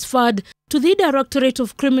be transferred to the Directorate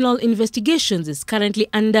of Criminal Investigations is currently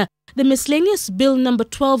under the miscellaneous Bill number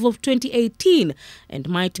 12 of 2018 and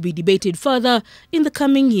might be debated further in the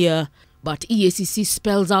coming year. But EACC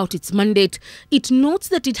spells out its mandate. It notes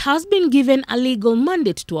that it has been given a legal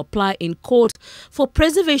mandate to apply in court for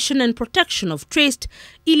preservation and protection of traced,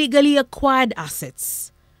 illegally acquired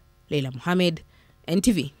assets. Leila Mohammed,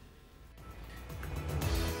 NTV.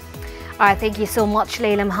 All right, thank you so much,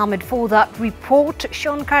 Leila Mohammed, for that report.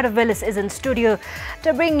 Sean Cardavelis is in studio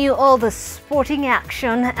to bring you all the sporting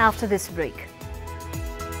action after this break.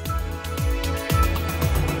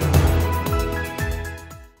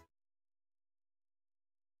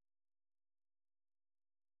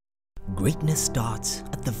 Greatness starts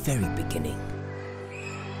at the very beginning.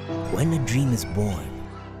 When a dream is born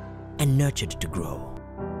and nurtured to grow.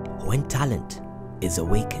 When talent is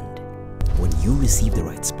awakened. When you receive the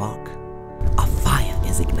right spark, a fire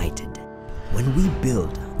is ignited. When we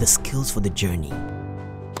build the skills for the journey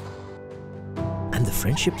and the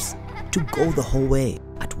friendships to go the whole way.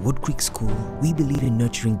 At Wood Creek School, we believe in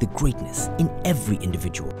nurturing the greatness in every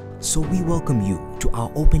individual. So we welcome you to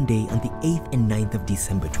our open day on the 8th and 9th of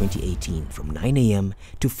December 2018 from 9 a.m.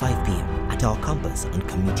 to 5 p.m. at our campus on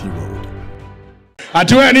Committee Road.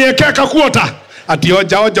 Atiwe ni keka kuota. Ati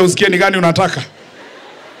oja usikie ni gani unataka.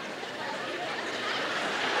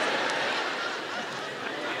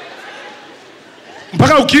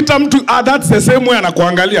 Mpaka ukiita mtu that's the same way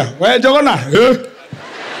anakuangalia. Wewe jogona?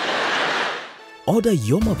 Order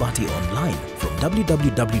your mabati online from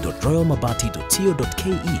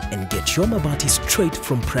www.royalmabati.co.ke and get your mabati straight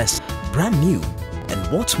from press, brand new. And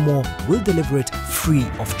what's more, we'll deliver it free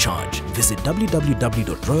of charge. Visit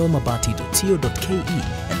www.royalmabati.co.ke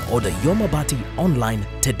and order your mabati online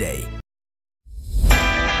today.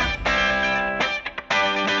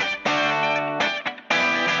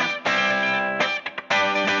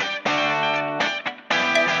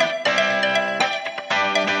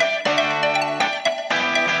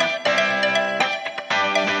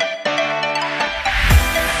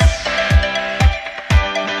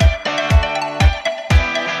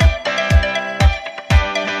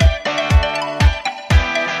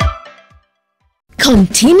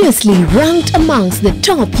 Continuously ranked amongst the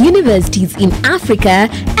top universities in Africa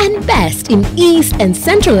and best in East and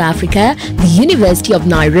Central Africa, the University of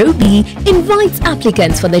Nairobi invites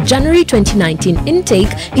applicants for the January 2019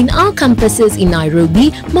 intake in our campuses in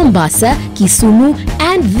Nairobi, Mombasa, Kisumu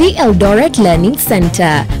and the Eldoret Learning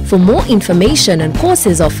Center. For more information and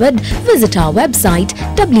courses offered, visit our website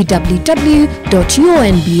www.unbi.ac.ke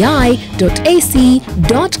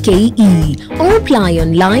or apply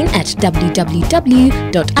online at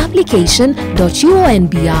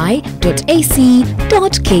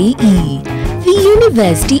www.application.unbi.ac.ke. The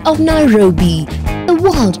University of Nairobi, a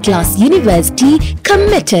world-class university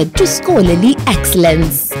committed to scholarly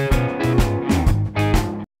excellence.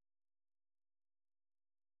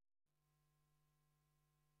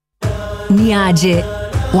 Niaje,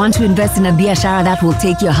 want to invest in a biashara that will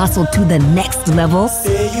take your hustle to the next level?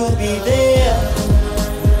 Say you'll be there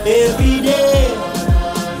every day,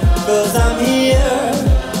 'cause I'm here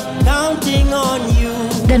counting on you.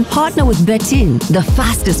 Then partner with Bet-in, the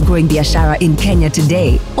fastest growing biashara in Kenya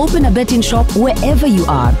today. Open a Bet-in shop wherever you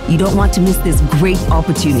are. You don't want to miss this great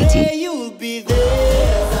opportunity. Say you'll be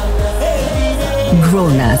there every day, Grow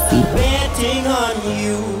Nasi. betting on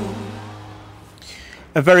you.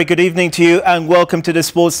 A very good evening to you and welcome to the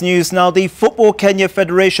sports news. Now, the Football Kenya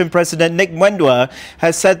Federation President Nick Mwendwa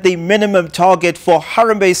has set the minimum target for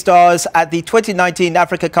Harambee Stars at the 2019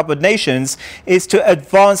 Africa Cup of Nations is to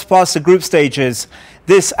advance past the group stages.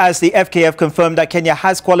 This as the FKF confirmed that Kenya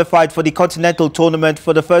has qualified for the continental tournament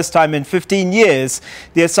for the first time in 15 years.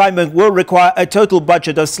 The assignment will require a total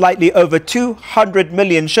budget of slightly over 200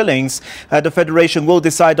 million shillings. The Federation will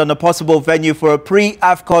decide on a possible venue for a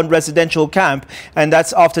pre-AFCON residential camp, and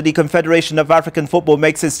that's after the Confederation of African Football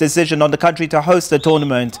makes its decision on the country to host the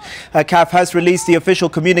tournament. CAF has released the official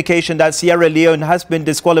communication that Sierra Leone has been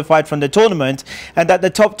disqualified from the tournament and that the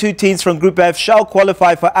top two teams from Group F shall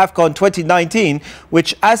qualify for AFCON 2019,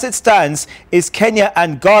 which as it stands is Kenya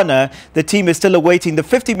and Ghana. The team is still awaiting the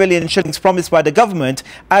 50 million shillings promised by the government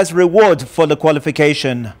as reward for the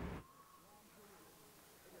qualification.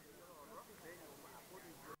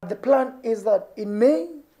 The plan is that in May,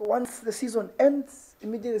 once the season ends,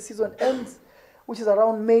 immediately the season ends, which is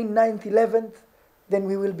around May 9th, 11th, then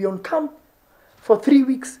we will be on camp for 3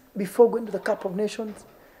 weeks before going to the Cup of Nations.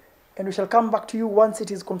 And we shall come back to you once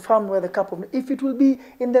it is confirmed where the Cup of... If it will be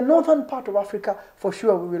in the northern part of Africa, for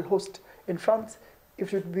sure we will host in France.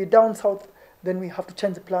 If it will be down south, then we have to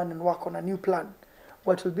change the plan and work on a new plan.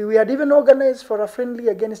 What will be... We had even organized for a friendly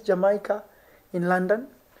against Jamaica in London.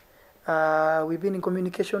 We've been in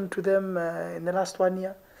communication to them in the last 1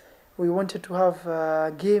 year. We wanted to have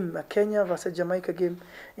a game, a Kenya versus Jamaica game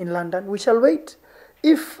in London. We shall wait.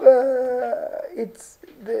 If it's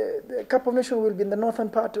the Cup of Nations will be in the northern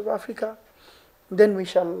part of Africa, then we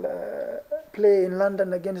shall play in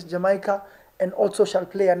London against Jamaica, and also shall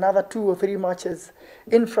play another 2 or 3 matches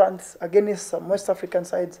in France against some West African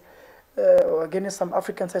sides or against some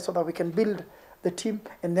African sides, so that we can build the team,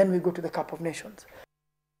 and then we go to the Cup of Nations.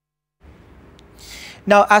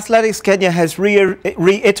 Now, Athletics Kenya has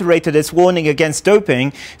reiterated its warning against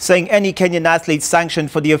doping, saying any Kenyan athlete sanctioned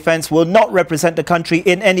for the offence will not represent the country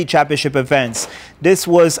in any championship events. This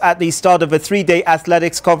was at the start of a 3-day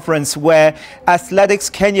athletics conference where Athletics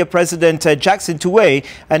Kenya President Jackson Tuwei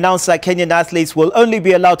announced that Kenyan athletes will only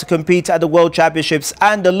be allowed to compete at the World Championships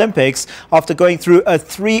and Olympics after going through a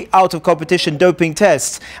 3 out of competition doping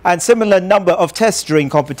tests and similar number of tests during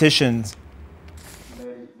competitions.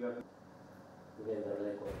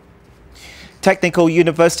 Technical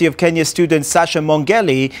University of Kenya student Sasha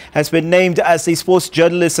Mongeli has been named as the Sports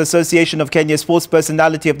Journalists Association of Kenya Sports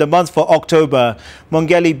Personality of the Month for October.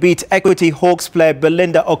 Mongeli beat Equity Hawks player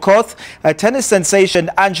Belinda Okoth, tennis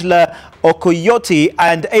sensation Angela Okoyoti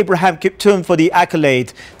and Abraham Kiptum for the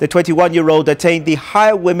accolade. The 21-year-old attained the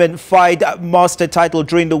higher women FIDE master title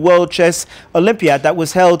during the World Chess Olympiad that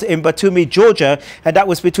was held in Batumi, Georgia, and that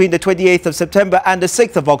was between the 28th of September and the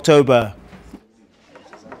 6th of October.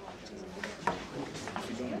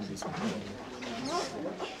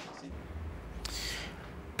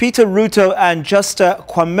 Peter Ruto and Justa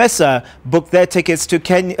Kwamesa booked their tickets to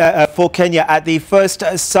for Kenya at the first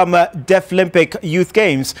Summer Deaflympic Youth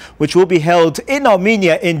Games, which will be held in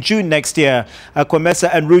Armenia in June next year. Kwamesa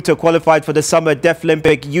and Ruto qualified for the Summer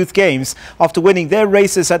Deaflympic Youth Games after winning their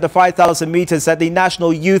races at the 5,000 meters at the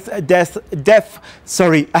National Youth Athletics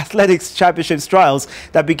Championships trials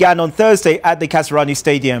that began on Thursday at the Kasarani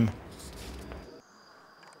Stadium.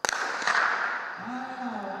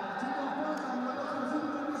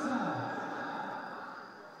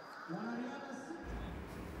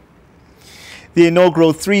 The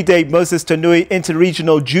inaugural 3-day Moses Tanui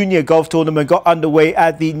Interregional Junior Golf Tournament got underway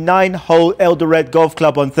at the 9-hole Eldoret Golf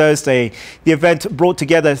Club on Thursday. The event brought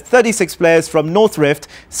together 36 players from North Rift,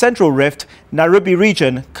 Central Rift, Nairobi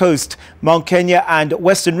Region, Coast, Mount Kenya and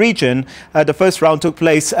Western Region. The first round took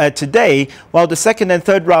place today, while the second and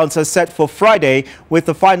third rounds are set for Friday, with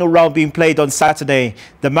the final round being played on Saturday.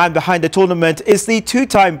 The man behind the tournament is the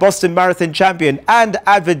 2-time Boston Marathon champion and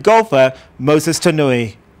avid golfer, Moses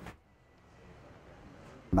Tanui.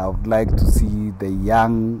 I would like to see the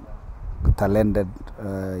young, talented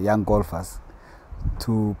young golfers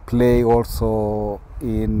to play also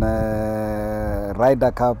in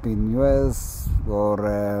Ryder Cup in US or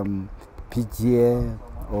PGA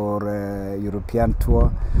or European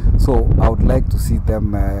Tour. So I would like to see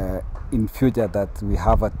them in future, that we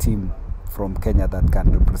have a team from Kenya that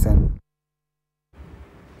can represent.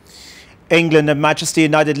 England and Manchester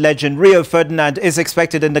United legend Rio Ferdinand is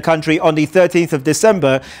expected in the country on the 13th of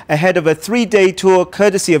December ahead of a 3-day tour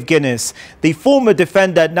courtesy of Guinness. The former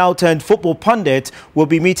defender, now turned football pundit, will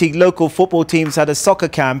be meeting local football teams at a soccer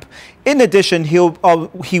camp. In addition, he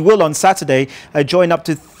will on Saturday join up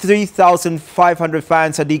to 3,500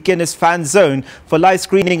 fans at the Guinness Fan Zone for live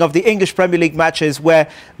screening of the English Premier League matches where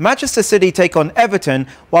Manchester City take on Everton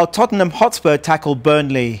while Tottenham Hotspur tackle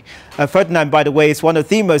Burnley. Ferdinand, by the way, is one of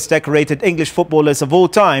the most decorated English footballers of all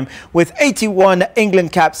time, with 81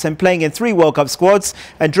 England caps and playing in 3 World Cup squads.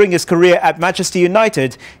 And during his career at Manchester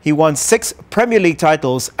United, he won 6 Premier League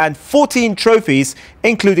titles and 14 trophies,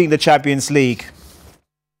 including the Champions League.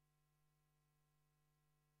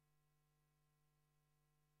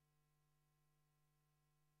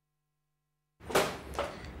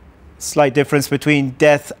 Slight difference between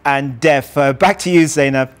death and deaf. Back to you,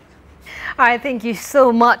 Zainab. All right, thank you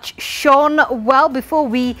so much, Sean. Well, before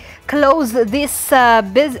we close this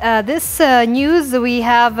news, we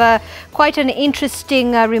have quite an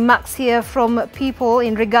interesting remarks here from people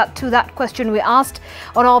in regard to that question we asked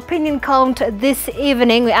on our opinion count this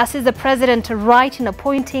evening. We asked, is the president right in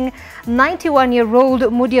appointing 91-year-old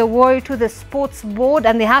Mudia Woi to the sports board?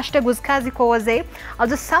 And the hashtag was Kazi kwa Wazee. I'll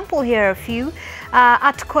just sample here a few.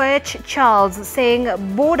 At Koech Charles saying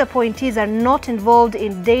board appointees are not involved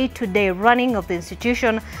in day-to-day running of the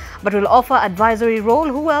institution, but will offer advisory role.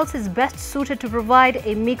 Who else is best suited to provide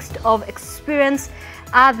a mix of experience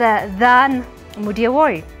other than Mudia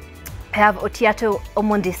Woi? I have Otiato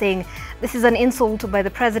Omondi saying this is an insult by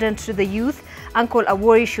the president to the youth. Uncle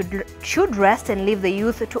Awori should rest and leave the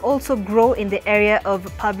youth to also grow in the area of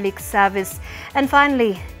public service. And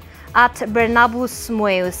finally, At Bernabus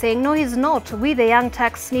Moyo saying, no, he's not. We, the young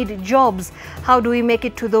tax, need jobs. How do we make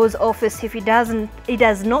it to those offices if he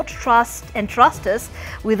does not trust us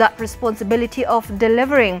with that responsibility of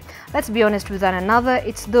delivering? Let's be honest with one another.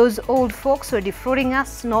 It's those old folks who are defrauding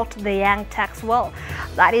us, not the young tax. Well,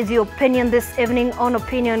 that is your opinion this evening on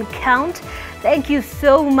Opinion Count. Thank you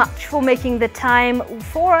so much for making the time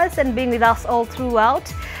for us and being with us all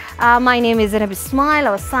throughout. My name is Zainab Ismail.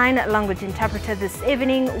 Our sign language interpreter this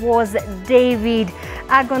evening was David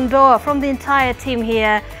Agondoa. From the entire team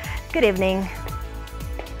here, good evening.